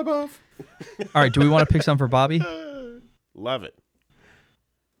 Shia LaBeouf. All right, do we want to pick some for Bobby? Love it.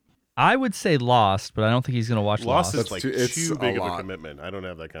 I would say Lost, but I don't think he's going to watch Lost Lost. is like it's too a big of a lot. commitment. I don't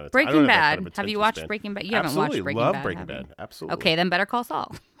have that kind of time. I Breaking don't have that Bad. kind of Have you attention watched span. Breaking Bad? You haven't Absolutely. watched Breaking Love Bad. Breaking have you? Bad. Absolutely. Okay, then Better Call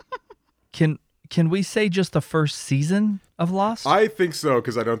Saul. Can we say just the first season of Lost? I think so,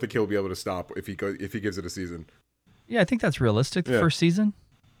 because I don't think he'll be able to stop if he gives it a season. Yeah, I think that's realistic. The Yeah. first season.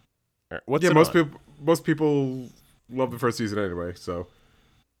 All right, what's Yeah, it on? most people love the first season anyway, so.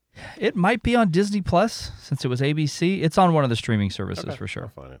 It might be on Disney Plus since it was ABC. It's on one of the streaming services Okay, for sure. I'll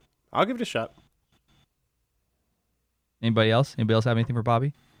find it. I'll give it a shot. Anybody else? Anybody else have anything for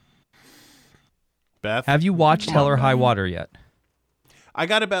Bobby? Beth, Have you watched Hell or High Water yet? I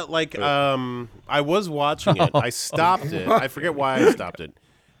got about I was watching it. I stopped it. I forget why I stopped it.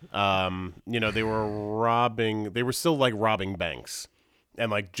 They were still like robbing banks. And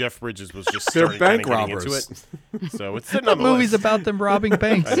like Jeff Bridges was just They're starting bank getting into robbers. it. So it's sitting The on the movie's list. about them robbing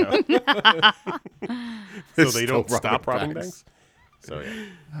banks. I know. They're So they still don't stop robbing banks. banks. So yeah.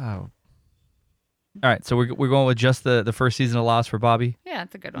 Oh. All right, so we're going with just the first season of Lost for Bobby. Yeah,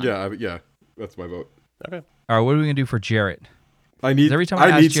 it's a good one. Yeah, that's my vote. Okay. All right, what are we gonna do for Jarrett? I need. 'Cause every time I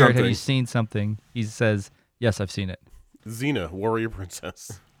ask need Jarrett, something. have you seen something? He says, "Yes, I've seen it." Xena, warrior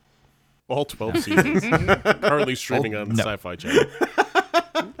princess. All 12 seasons. Currently streaming on the Sci-Fi Channel.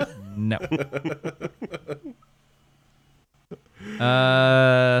 No.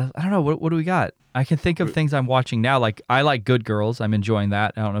 I don't know. What do we got? I can think of things I'm watching now. Like, I like Good Girls. I'm enjoying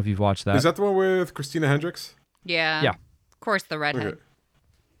that. I don't know if you've watched that. Is that the one with Christina Hendricks? Yeah. Yeah. Of course, the redhead. Okay.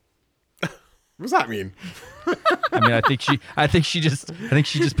 What does that mean? I mean, I think she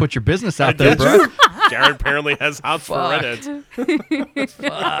just put your business out there, bro. Jarrett apparently has hots for redheads.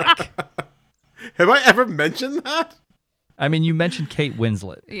 Fuck. Have I ever mentioned that? I mean, you mentioned Kate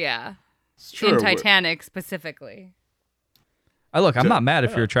Winslet. Yeah. It's true. In Titanic specifically. Look, I'm not mad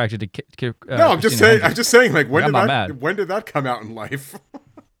if you're attracted to. No, I'm just saying. I'm just saying. Like, when did that come out in life?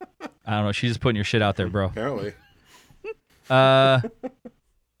 I don't know. She's just putting your shit out there, bro. Apparently.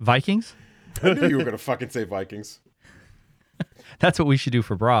 Vikings. I knew you were gonna fucking say Vikings. That's what we should do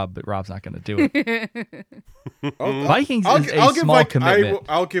for Rob, but Rob's not gonna do it. Vikings I'll is a small commitment.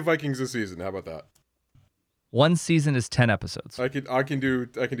 I'll give Vikings a season. How about that? One season is 10 episodes. I can do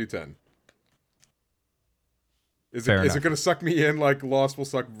 10. Is Fair it enough. going to suck me in like Lost will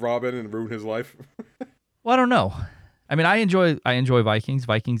suck Robin and ruin his life? Well, I don't know. I mean, I enjoy Vikings.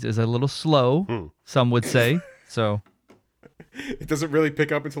 Vikings is a little slow, some would say. So it doesn't really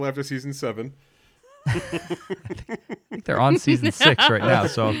pick up until after season 7. I think they're on season 6 right now.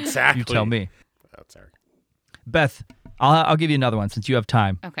 So Exactly. you tell me. Oh, sorry. Beth, I'll give you another one since you have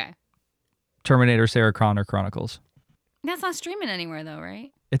time. Okay. Terminator Sarah Connor Chronicles. That's not streaming anywhere though,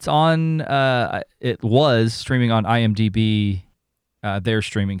 right? It's on. It was streaming on IMDb, their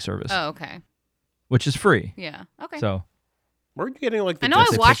streaming service, Oh, okay. which is free. Yeah. Okay. So Weren't you getting like the I know I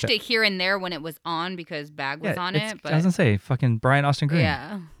They watched picked it here and there when it was on because Bag was on it's- it, but I was gonna say fucking Brian Austin Green.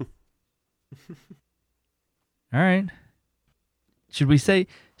 yeah. All right. Should we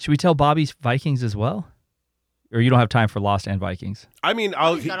tell Bobby's Vikings as well? Or you don't have time for Lost and Vikings? I mean, He's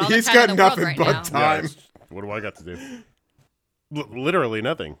got all the He's time got in the world nothing right but now. time. what do I got to do? Literally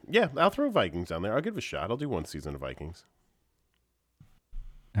nothing. Yeah, I'll throw Vikings on there. I'll give it a shot. I'll do one season of Vikings.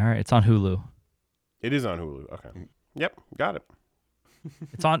 All right, it's on Hulu. It is on Hulu. Okay. Yep, got it.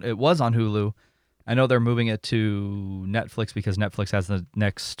 It was on Hulu. I know they're moving it to Netflix because Netflix has the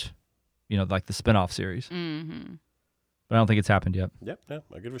next, like the spin-off series. Mm-hmm. But I don't think it's happened yet. Yep, no,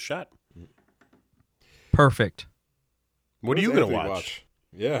 I'll give it a shot. Perfect. What are you going to watch?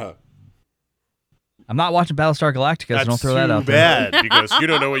 Yeah. I'm not watching Battlestar Galactica, so That's don't throw that out too there. bad because you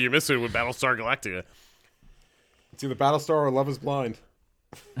don't know what you're missing with Battlestar Galactica. It's either Battlestar or Love is Blind.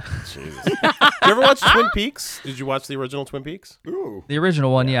 Jesus. Did you ever watch Twin Peaks? Did you watch the original Twin Peaks? Ooh. The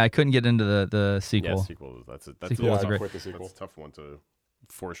original one, I couldn't get into the sequel. Yeah, sequel. That's Sequel was a great. Quit the sequel. That's a tough one to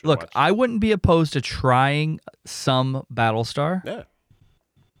force you to Look, watch. I wouldn't be opposed to trying some Battlestar, Yeah.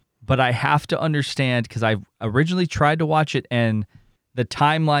 but I have to understand because I originally tried to watch it and the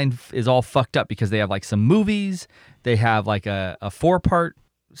timeline is all fucked up because they have like some movies, they have like a 4-part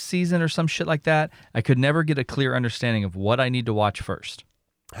season or some shit like that. I could never get a clear understanding of what I need to watch first.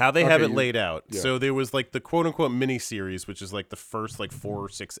 How they have it you- laid out. yeah. So there was like the quote unquote mini series, which is like the first like 4 or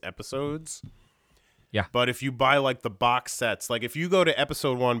 6 episodes. Yeah. But if you buy like the box sets, like if you go to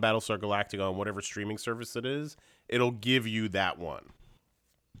episode 1 Battlestar Galactica on whatever streaming service it is, it'll give you that one.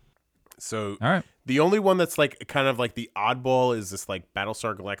 So All right. the only one that's like kind of like the oddball is this like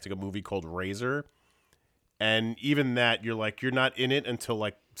Battlestar Galactica movie called Razor. And even that you're not in it until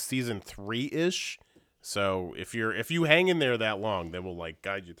like season 3-ish. So if you hang in there that long, then we'll like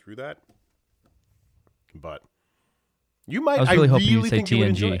guide you through that. But you might. I was really hoping you'd say think you would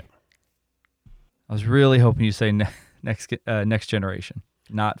enjoy TNG. it. I was really hoping you say next generation,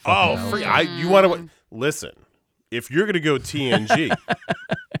 not Oh, fucking free, Battlestar. you want to listen? If you're gonna go TNG,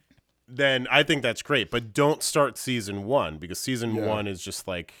 then I think that's great. But don't start season 1 because season 1 is just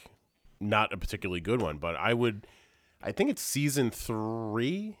like not a particularly good one. But I think it's season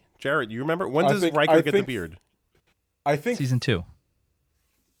 3. Jarrett, you remember when does Riker get the beard? I think Season 2.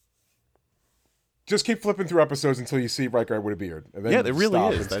 just keep flipping through episodes until you see Riker with a beard. And then Yeah, it really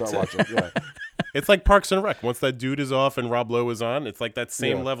stop is. and start That's watching. Yeah. It's like Parks and Rec. Once that dude is off and Rob Lowe is on, it's like that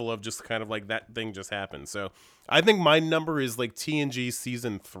same Yeah. level of just kind of like that thing just happened. So I think my number is like TNG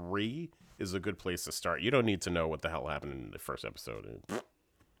season 3 is a good place to start. You don't need to know what the hell happened in the first episode.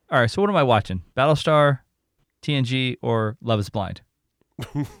 All right, so what am I watching? Battlestar, TNG, or Love is Blind?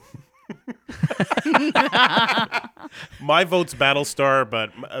 My vote's Battlestar,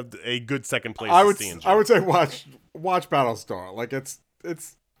 but a good second place I is would TNG. I would say watch Battlestar. Like it's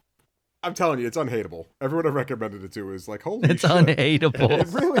I'm telling you, it's unhateable. Everyone I've recommended it to is like, holy It's shit. unhateable. It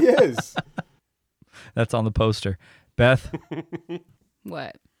really is. That's on the poster. Beth,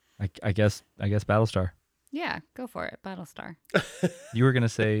 What? I guess Battlestar. Yeah, go for it. Battlestar. You were going to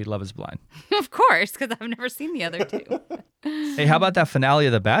say Love is Blind. Of course, because I've never seen the other two. Hey, how about that finale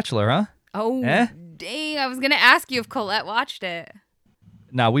of The Bachelor, huh? Oh, dang. I was going to ask you if Colette watched it.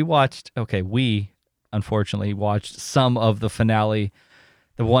 Now, we unfortunately watched some of the finale,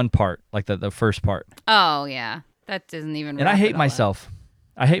 the one part, like the first part. Oh, yeah. That doesn't even And I hate myself.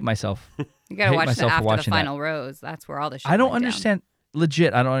 I hate myself. You got to watch it after the final rose. That's where all the shit I don't went understand.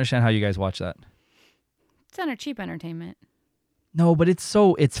 Legit, I don't understand how you guys watch that. It's cheap entertainment. No, but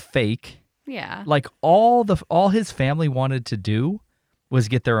it's fake. Yeah. Like all his family wanted to do was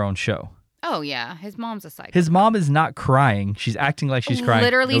get their own show. Oh yeah, his mom's a psycho. His mom is not crying. She's acting like she's crying.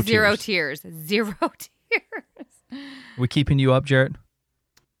 Literally no zero tears. Zero tears. We keeping you up, Jarrett?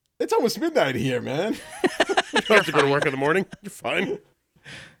 It's almost midnight here, man. You don't have to go to work in the morning. You're fine.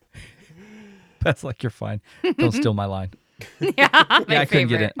 That's like, you're fine. Don't steal my line. Yeah, I couldn't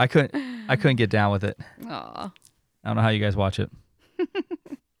get it. I couldn't get down with it. Aw. I don't know how you guys watch it.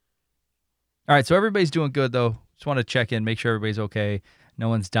 All right, so everybody's doing good though. Just want to check in, make sure everybody's okay. No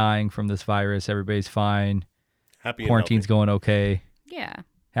one's dying from this virus. Everybody's fine. Happy. Quarantine's going okay. Yeah.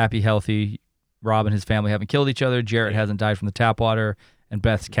 Happy, healthy. Rob and his family haven't killed each other. Jarrett hasn't died from the tap water, and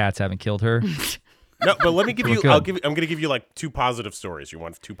Beth's cats haven't killed her. No, but let me give you. I'm going to give you like two positive stories. You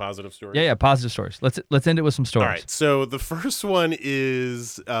want two positive stories? Yeah, positive stories. Let's end it with some stories. All right. So the first one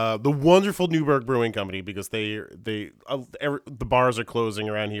is the wonderful Newburgh Brewing Company, because the bars are closing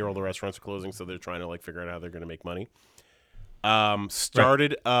around here, all the restaurants are closing, so they're trying to like figure out how they're going to make money.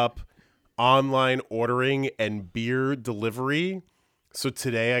 Started up online ordering and beer delivery. So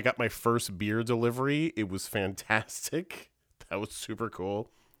today I got my first beer delivery. It was fantastic. That was super cool.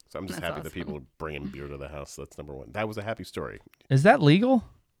 So I'm just happy that people are bringing beer to the house. That's number one. That was a happy story. Is that legal?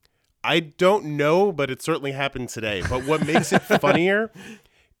 I don't know, but it certainly happened today. But what makes it funnier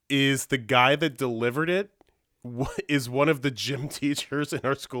is the guy that delivered it is one of the gym teachers in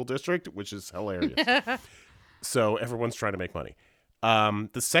our school district, which is hilarious. So everyone's trying to make money.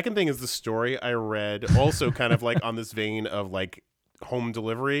 The second thing is the story I read, also kind of like on this vein of like home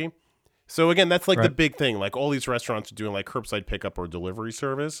delivery. So again, that's like the big thing. Like all these restaurants are doing like curbside pickup or delivery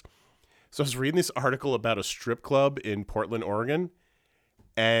service. So I was reading this article about a strip club in Portland, Oregon,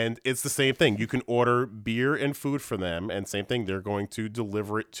 and it's the same thing. You can order beer and food for them, and same thing, they're going to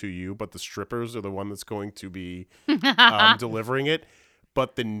deliver it to you, but the strippers are the one that's going to be delivering it.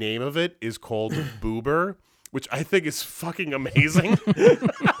 But the name of it is called Boober, which I think is fucking amazing.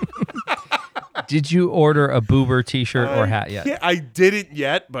 Did you order a Boober t-shirt or hat yet? Yeah, I didn't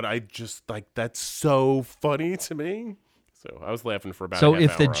yet, but I just like, that's so funny to me. So I was laughing for about a half So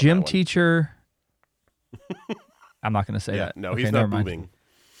if the hour on gym that one. teacher... I'm not going to say that. No, Okay, he's never not mind.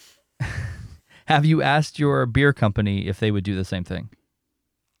 boobing. Have you asked your beer company if they would do the same thing?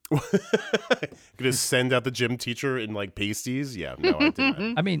 Gonna send out the gym teacher in like pasties? Yeah, no, I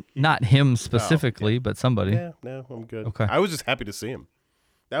didn't. I mean, not him specifically, but somebody. Yeah, no, I'm good. Okay. I was just happy to see him.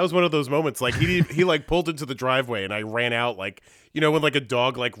 That was one of those moments. Like he like pulled into the driveway, and I ran out. Like, you know when like a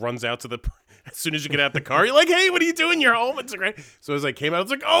dog like runs out to the as soon as you get out the car, you're like, hey, what are you doing? You're home. It's great. So as I came out, I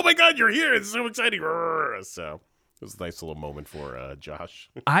was like, oh my god, you're here! It's so exciting. So it was a nice little moment for Josh.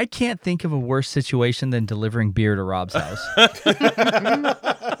 I can't think of a worse situation than delivering beer to Rob's house.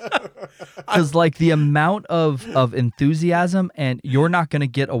 Because like the amount of enthusiasm, and you're not going to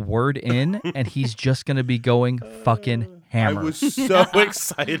get a word in, and he's just going to be going fucking hammer. I was so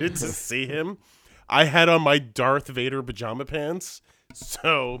excited to see him. I had on my Darth Vader pajama pants.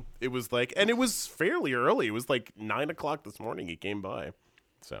 So it was like, and it was fairly early. It was like 9:00 this morning. He came by.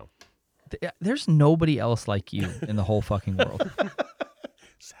 So There's nobody else like you in the whole fucking world.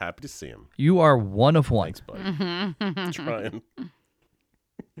 Just happy to see him. You are one of one. Thanks, buddy. Trying.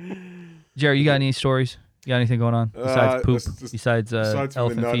 Jerry, you got any stories? You got anything going on besides poop? Besides Besides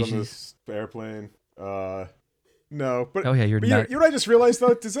elephant being a nut on feces? this airplane. No, but Oh yeah, you're but nut. you know what I just realized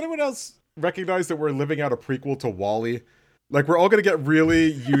though? Does anyone else recognize that we're living out a prequel to WALL-E? Like we're all gonna get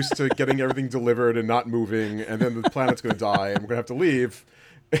really used to getting everything delivered and not moving, and then the planet's gonna die, and we're gonna have to leave.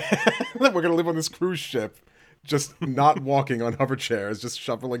 Then we're gonna live on this cruise ship, just not walking on hover chairs, just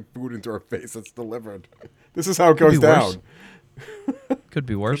shoveling food into our face that's delivered. This is how it goes be worse. down. Could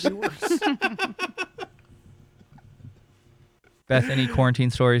be worse. Beth, any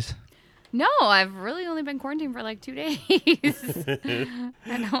quarantine stories? No, I've really only been quarantined for like 2 days. I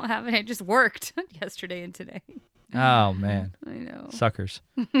don't have it. It just worked yesterday and today. Oh man, I know. suckers.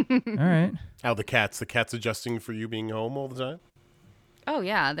 All right. How the cats? The cats adjusting for you being home all the time? Oh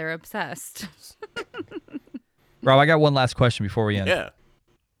yeah, they're obsessed. Rob, I got one last question before we end. Yeah.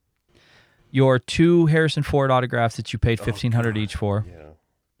 Your 2 Harrison Ford autographs that you paid $1,500 each for. Yeah.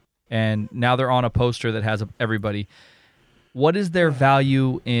 and now they're on a poster that has everybody. What is their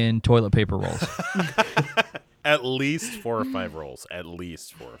value in toilet paper rolls? At least 4 or 5 rolls. At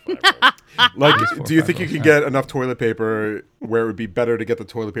least 4 or 5 rolls. Like, do you think you can get enough toilet paper where it would be better to get the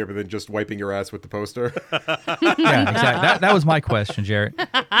toilet paper than just wiping your ass with the poster? Yeah, exactly. That was my question, Jarrett.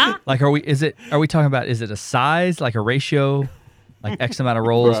 Like, are we talking about, is it a size, like a ratio, like X amount of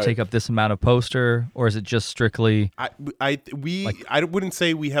rolls take up this amount of poster, or is it just strictly? I wouldn't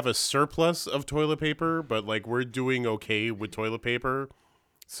say we have a surplus of toilet paper, but like we're doing okay with toilet paper.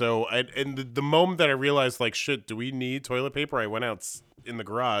 So, and the moment that I realized, like, shit, do we need toilet paper? I went out in the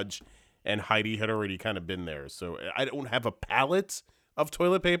garage, and Heidi had already kind of been there. So I don't have a pallet of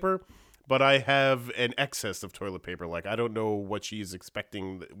toilet paper, but I have an excess of toilet paper. Like, I don't know what she's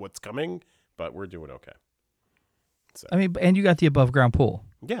expecting, what's coming, but we're doing okay. So. I mean, and you got the above ground pool.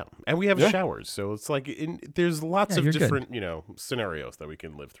 Yeah, and we have showers, so it's like there's lots of different scenarios that we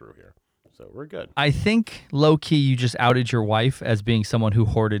can live through here. So we're good. I think low key you just outed your wife as being someone who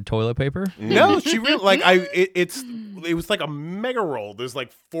hoarded toilet paper. No, she really it was like a mega roll. There's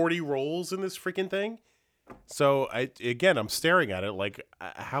like 40 rolls in this freaking thing. So I'm staring at it like,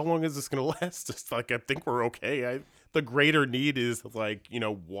 how long is this gonna last? It's like I think we're okay. The greater need is like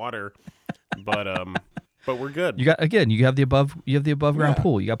water, but we're good. You have the above ground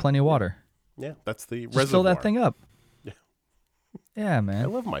pool. You got plenty of water. Yeah, that's the just reservoir. fill that thing up. Yeah, man. I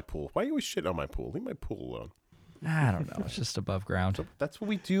love my pool. Why are you always shitting on my pool? Leave my pool alone. I don't know. It's just above ground. So that's what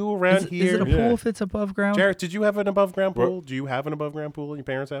we do around here. Is it a pool if it's above ground? Jarrett, did you have an above ground pool? Do you have an above ground pool in your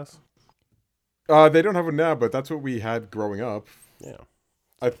parents' house? They don't have one now, but that's what we had growing up. Yeah.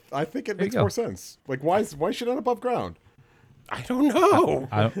 I think it makes more sense. Like, why should it above ground? I don't know.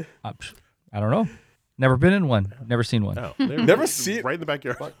 I don't know. Never been in one. Never seen one. No, never see it right in the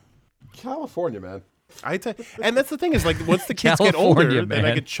backyard. California, man. And that's the thing is, like, once the kids get older, then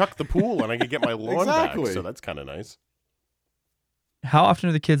I could chuck the pool and I could get my lawn back. So that's kind of nice. How often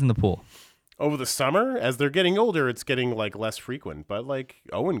are the kids in the pool? Over the summer, as they're getting older, it's getting like less frequent. But like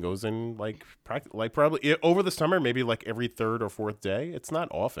Owen goes in like probably over the summer, maybe like every 3rd or 4th day. It's not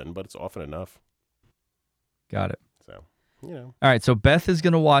often, but it's often enough. Got it. So All right. So Beth is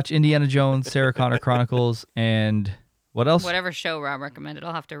gonna watch Indiana Jones, Sarah Connor Chronicles, and what else? Whatever show Rob recommended,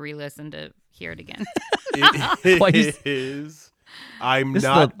 I'll have to re-listen to hear it again. It is. I'm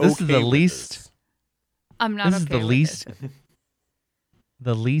not. This is the least. I'm not. This is the least.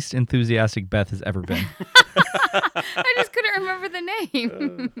 The least enthusiastic Beth has ever been. I just couldn't remember the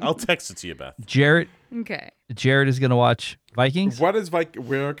name. I'll text it to you, Beth. Jarrett. Okay. Jarrett is going to watch Vikings.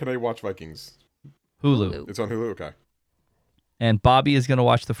 Where can I watch Vikings? Hulu. It's on Hulu. Okay. And Bobby is going to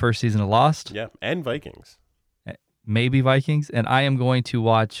watch the first season of Lost. Yeah, and Vikings. Maybe Vikings. And I am going to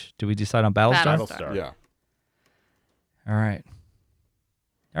watch. Do we decide on Battlestar? Battlestar. Yeah. All right,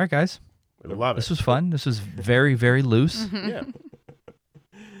 guys. I love it. This was fun. This was very, very loose. Yeah.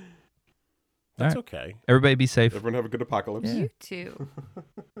 That's okay. Everybody be safe. Everyone have a good apocalypse. Yeah. You too.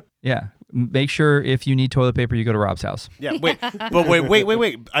 Yeah. Make sure if you need toilet paper, you go to Rob's house. Yeah, wait.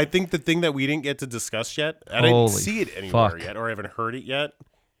 I think the thing that we didn't get to discuss yet, I didn't see it anywhere yet, or I haven't heard it yet,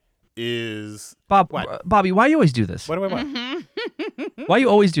 is Bobby, why do you always do this? What do I want? Why do you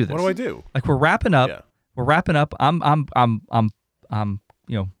always do this? What do I do? Like we're wrapping up. Yeah. We're wrapping up. I'm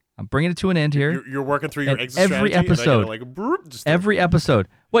bringing it to an end here. You're working through your exit every strategy, episode. Every episode.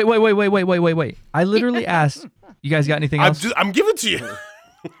 Wait. I literally asked, you guys got anything else? I'm giving it to you.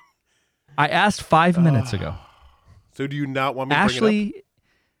 I asked 5 minutes ago. So do you not want me to Ashley, bring it up?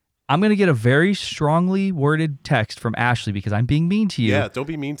 I'm going to get a very strongly worded text from Ashley because I'm being mean to you. Yeah, don't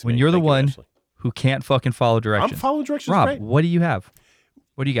be mean to me. When you're the one Ashley. who can't fucking follow directions. I'm following directions. Rob, great. what do you have?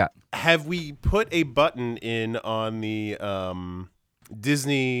 What do you got? Have we put a button in on the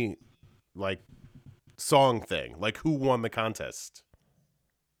Disney song thing? Like who won the contest?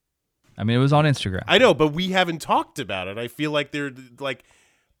 I mean, it was on Instagram. I know, but we haven't talked about it. I feel like they're like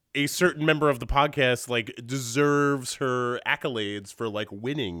a certain member of the podcast deserves her accolades for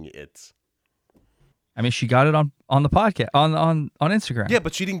winning it. I mean, she got it on the podcast on Instagram. Yeah,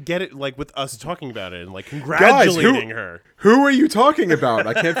 but she didn't get it with us talking about it and congratulating her. Who are you talking about?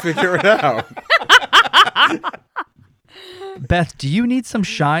 I can't figure it out. Beth, do you need some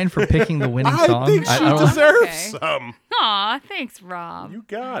shine for picking the winning song? I think she deserves some. Aw, thanks, Rob. You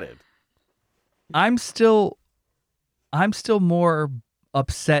got it. I'm still more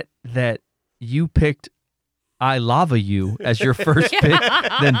upset that you picked I Lava You as your first pick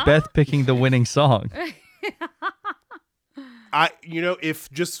than Beth picking the winning song. If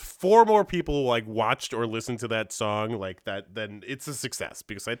just 4 more people watched or listened to that song then it's a success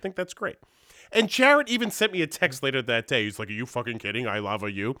because I think that's great. And Jarrett even sent me a text later that day. He's like, "Are you fucking kidding? I love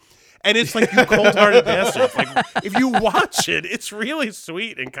you." And it's like, you cold-hearted bastard. Like, if you watch it, it's really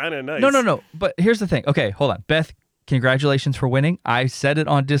sweet and kind of nice. No. But here's the thing. Okay, hold on. Beth, congratulations for winning. I said it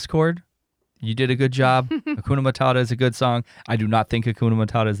on Discord. You did a good job. Hakuna Matata is a good song. I do not think Hakuna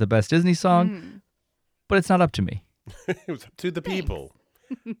Matata is the best Disney song, but it's not up to me. It was up to the people.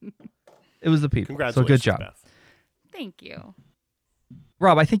 It was the people. Congratulations, so good job. Beth. Thank you.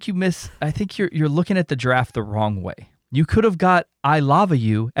 Rob, I think you're looking at the draft the wrong way. You could have got I Lava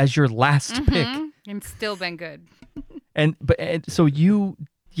You as your last pick. And still been good. So you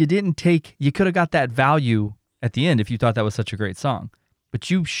didn't take, you could have got that value at the end if you thought that was such a great song.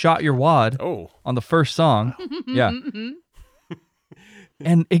 But you shot your wad on the first song. Yeah.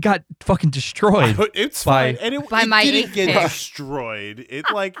 And it got fucking destroyed. It's fine. And it didn't get pick. destroyed. It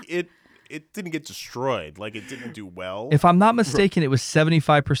didn't get destroyed. Like, it didn't do well. If I'm not mistaken, it was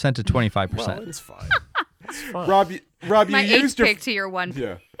 75% to 25%. Well, it's fine. It's fine. Rob, My you used your pick to your one.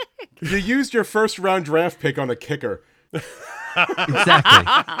 Yeah. You used your first round draft pick on a kicker.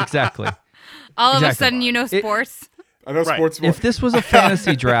 Exactly. All of a sudden, you know sports. I know sports. If this was a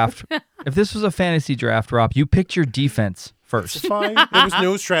fantasy draft, Rob, you picked your defense first. It's fine. There was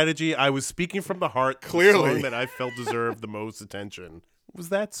no strategy. I was speaking from the heart. Clearly. The song that I felt deserved the most attention was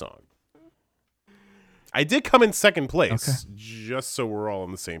that song. I did come in second place, just so we're all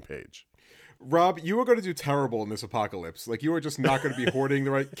on the same page. Rob, you were going to do terrible in this apocalypse. Like, you were just not going to be killing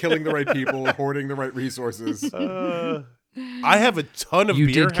the right people, hoarding the right resources. I have a ton of beer.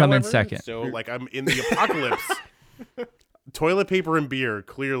 You did come in however, second. So, like, I'm in the apocalypse. Toilet paper and beer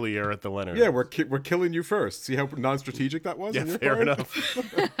clearly are at the Leonard. Yeah, we're killing you first. See how non-strategic that was? Yeah, fair enough.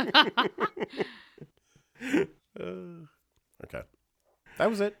 Okay. That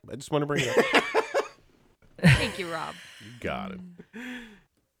was it. I just want to bring it up. Thank you, Rob. You got it.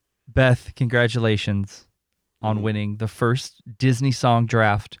 Beth, congratulations on winning the first Disney song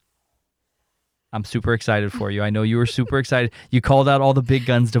draft. I'm super excited for you. I know you were super excited. You called out all the big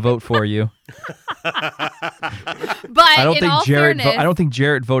guns to vote for you. But I don't think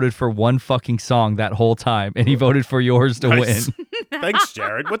Jarrett voted for one fucking song that whole time, and he voted for yours to win. Thanks,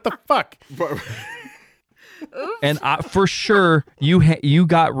 Jarrett. What the fuck? And for sure, you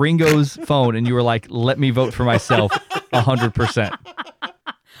got Ringo's phone, and you were like, "Let me vote for myself, 100%."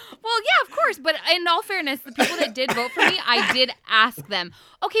 Well, yeah, of course. But in all fairness, the people that did vote for me, I did ask them,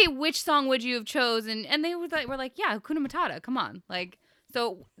 okay, which song would you have chosen? And they were like, yeah, Hakuna Matata. Come on. Like,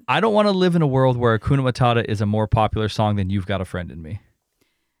 so. I don't want to live in a world where Hakuna Matata is a more popular song than You've Got a Friend in Me.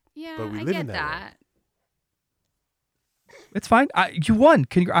 Yeah, But we I live get in that. It's fine. You won.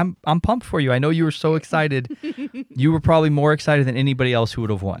 I'm pumped for you. I know you were so excited. You were probably more excited than anybody else who would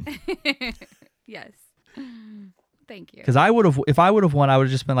have won. Yes. Thank you. Because if I would have won, I would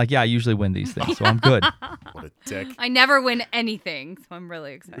have just been like, yeah, I usually win these things, so I'm good. What a dick. I never win anything, so I'm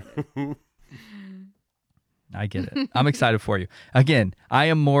really excited. I get it. I'm excited for you. Again, I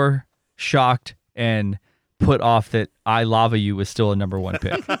am more shocked and put off that I Lava You was still a number one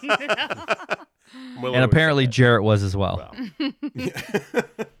pick. And apparently Jarrett was as well.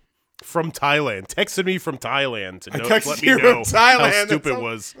 From Thailand. Texted me from Thailand to let me you know from Thailand. how stupid it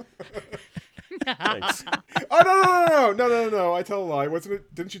was. Thanks. Oh, no. I tell a lie. Wasn't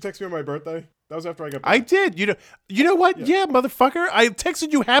it? Didn't you text me on my birthday? That was after I got back. I did. You know what? Yeah, motherfucker. I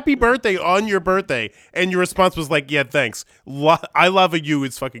texted you happy birthday on your birthday, and your response was like, yeah, thanks. I love you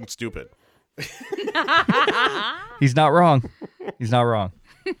is fucking stupid. He's not wrong.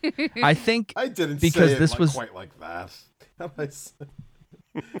 I think I didn't because say this it was quite like that.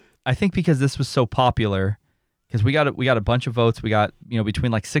 I think because this was so popular, because we got a bunch of votes. We got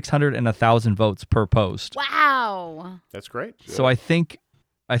between like 600 and 1,000 votes per post. Wow, that's great. So I think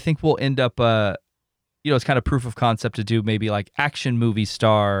we'll end up it's kind of proof of concept to do maybe like action movie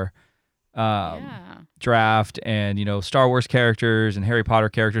star draft and Star Wars characters and Harry Potter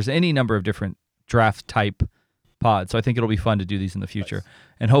characters, any number of different draft type pods. So I think it'll be fun to do these in the future. Nice.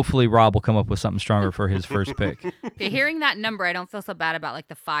 And hopefully Rob will come up with something stronger for his first pick. Okay, hearing that number, I don't feel so bad about like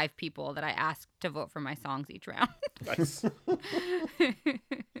the 5 people that I asked to vote for my songs each round. Nice.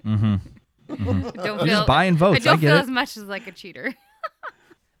 I'm just buying votes. I don't feel it. as much as like a cheater.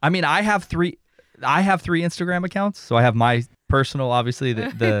 I mean, I have three Instagram accounts. So I have my personal, obviously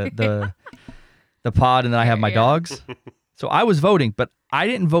the pod, and then I have my dogs. So I was voting, but I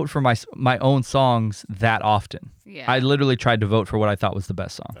didn't vote for my own songs that often. Yeah. I literally tried to vote for what I thought was the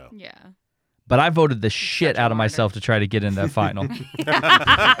best song. Oh. Yeah. But I voted the shit out of myself to try to get in that final.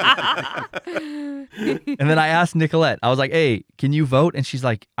 And then I asked Nicolette, I was like, hey, can you vote? And she's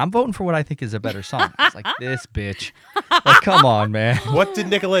like, I'm voting for what I think is a better song. I was like, this bitch. Like, come on, man. What did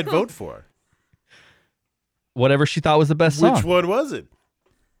Nicolette vote for? whatever she thought was the best song. Which one was it?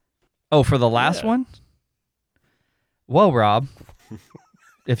 Oh, for the last one? Well, Rob,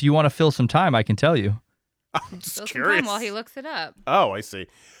 if you want to fill some time, I can tell you. I'm just Fill some curious. time while he looks it up. Oh, I see.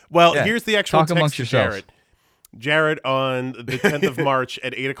 Well, Yeah, here's the actual talk text amongst to yourselves. Jarrett. Jarrett on the 10th of March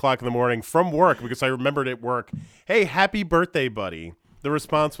at 8 o'clock in the morning from work, because I remembered at work, hey, happy birthday, buddy. The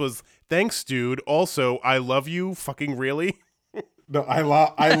response was, thanks, dude. Also, I love you. Fucking really? No, I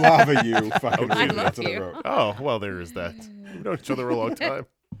lava you. Fucking I really. love That's what I you. wrote. Oh, well, there is that. We've known each other a long time.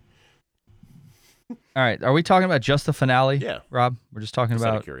 All right. Are we talking about just the finale? Yeah. Rob, we're just talking Just out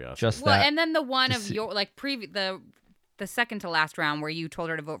of about curiosity. just Well, that. and then the one Just of your like the second to last round where you told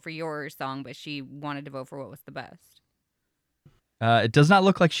her to vote for your song, but she wanted to vote for what was the best. It does not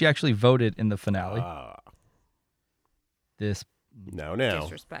look like she actually voted in the finale. This Now.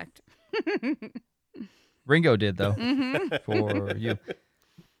 Disrespect. Ringo did though Mm-hmm. for you.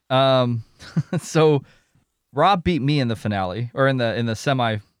 So Rob beat me in the finale or in the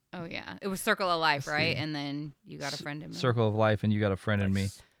semi Oh yeah, it was Circle of Life, right? And then you got a friend in me. Circle of Life, and you got a friend in me.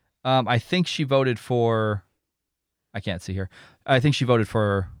 Nice. I think she voted for. I can't see here. I think she voted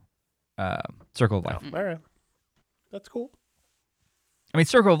for Circle of Life. All right. That's cool. I mean,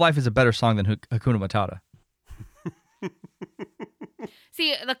 Circle of Life is a better song than Hakuna Matata.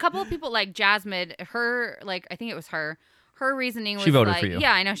 See, the couple of people like Jasmine, her like I think it was her reasoning was She voted like, for you.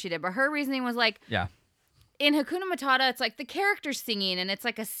 yeah, I know she did, but her reasoning was like, Yeah. in Hakuna Matata, it's like the character's singing and it's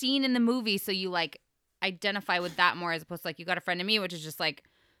like a scene in the movie, so you like identify with that more as opposed to like You Got a Friend in Me, which is just like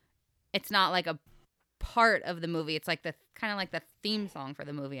it's not like a part of the movie. It's like the kind of like the theme song for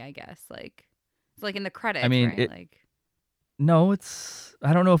the movie, I guess. Like it's like in the credits. I mean, right? it- No, it's.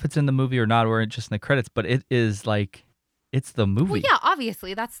 I don't know if it's in the movie or not, or just in the credits, but it is like, it's the movie. well, yeah,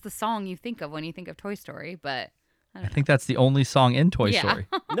 obviously that's the song you think of when you think of Toy Story, but I think that's the only song in Toy Yeah. Story.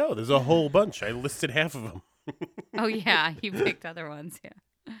 No, there's a whole bunch. I listed half of them. oh yeah, you picked other ones,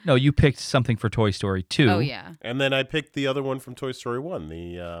 yeah. No, you picked something for Toy Story 2. Oh yeah. And then I picked the other one from Toy Story 1,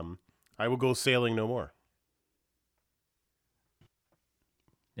 the I Will Go Sailing No More.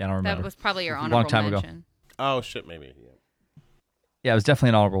 Yeah, I don't remember. That was probably your Long honorable time ago. mention. Oh, shit, maybe. Yeah. Yeah, it was definitely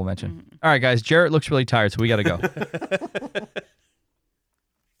an honorable mention. Mm-hmm. All right, guys. Jarrett looks really tired, so we got to go.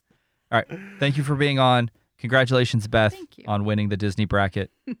 All right. Thank you for being on. Congratulations, Beth, Thank you. on winning the Disney bracket.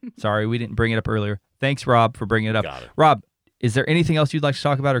 Sorry, we didn't bring it up earlier. Thanks, Rob, for bringing it up. Got it. Rob, is there anything else you'd like to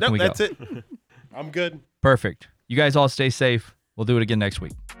talk about, or No, can we that's go? it. I'm good. Perfect. You guys all stay safe. We'll do it again next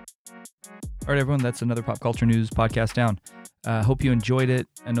week. All right, everyone. That's another Pop Culture News podcast down. Hope you enjoyed it.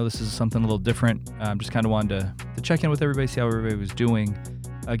 I know this is something a little different. Just kind of wanted to check in with everybody, see how everybody was doing.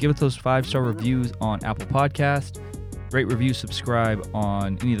 Give us those 5-star reviews on Apple Podcast. Rate, review, subscribe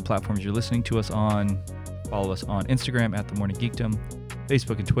on any of the platforms you're listening to us on. Follow us on Instagram at The Morning Geekdom,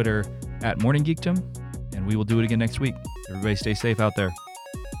 Facebook and Twitter at Morning Geekdom, and we will do it again next week. Everybody stay safe out there.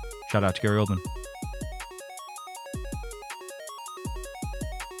 Shout out to Gary Oldman.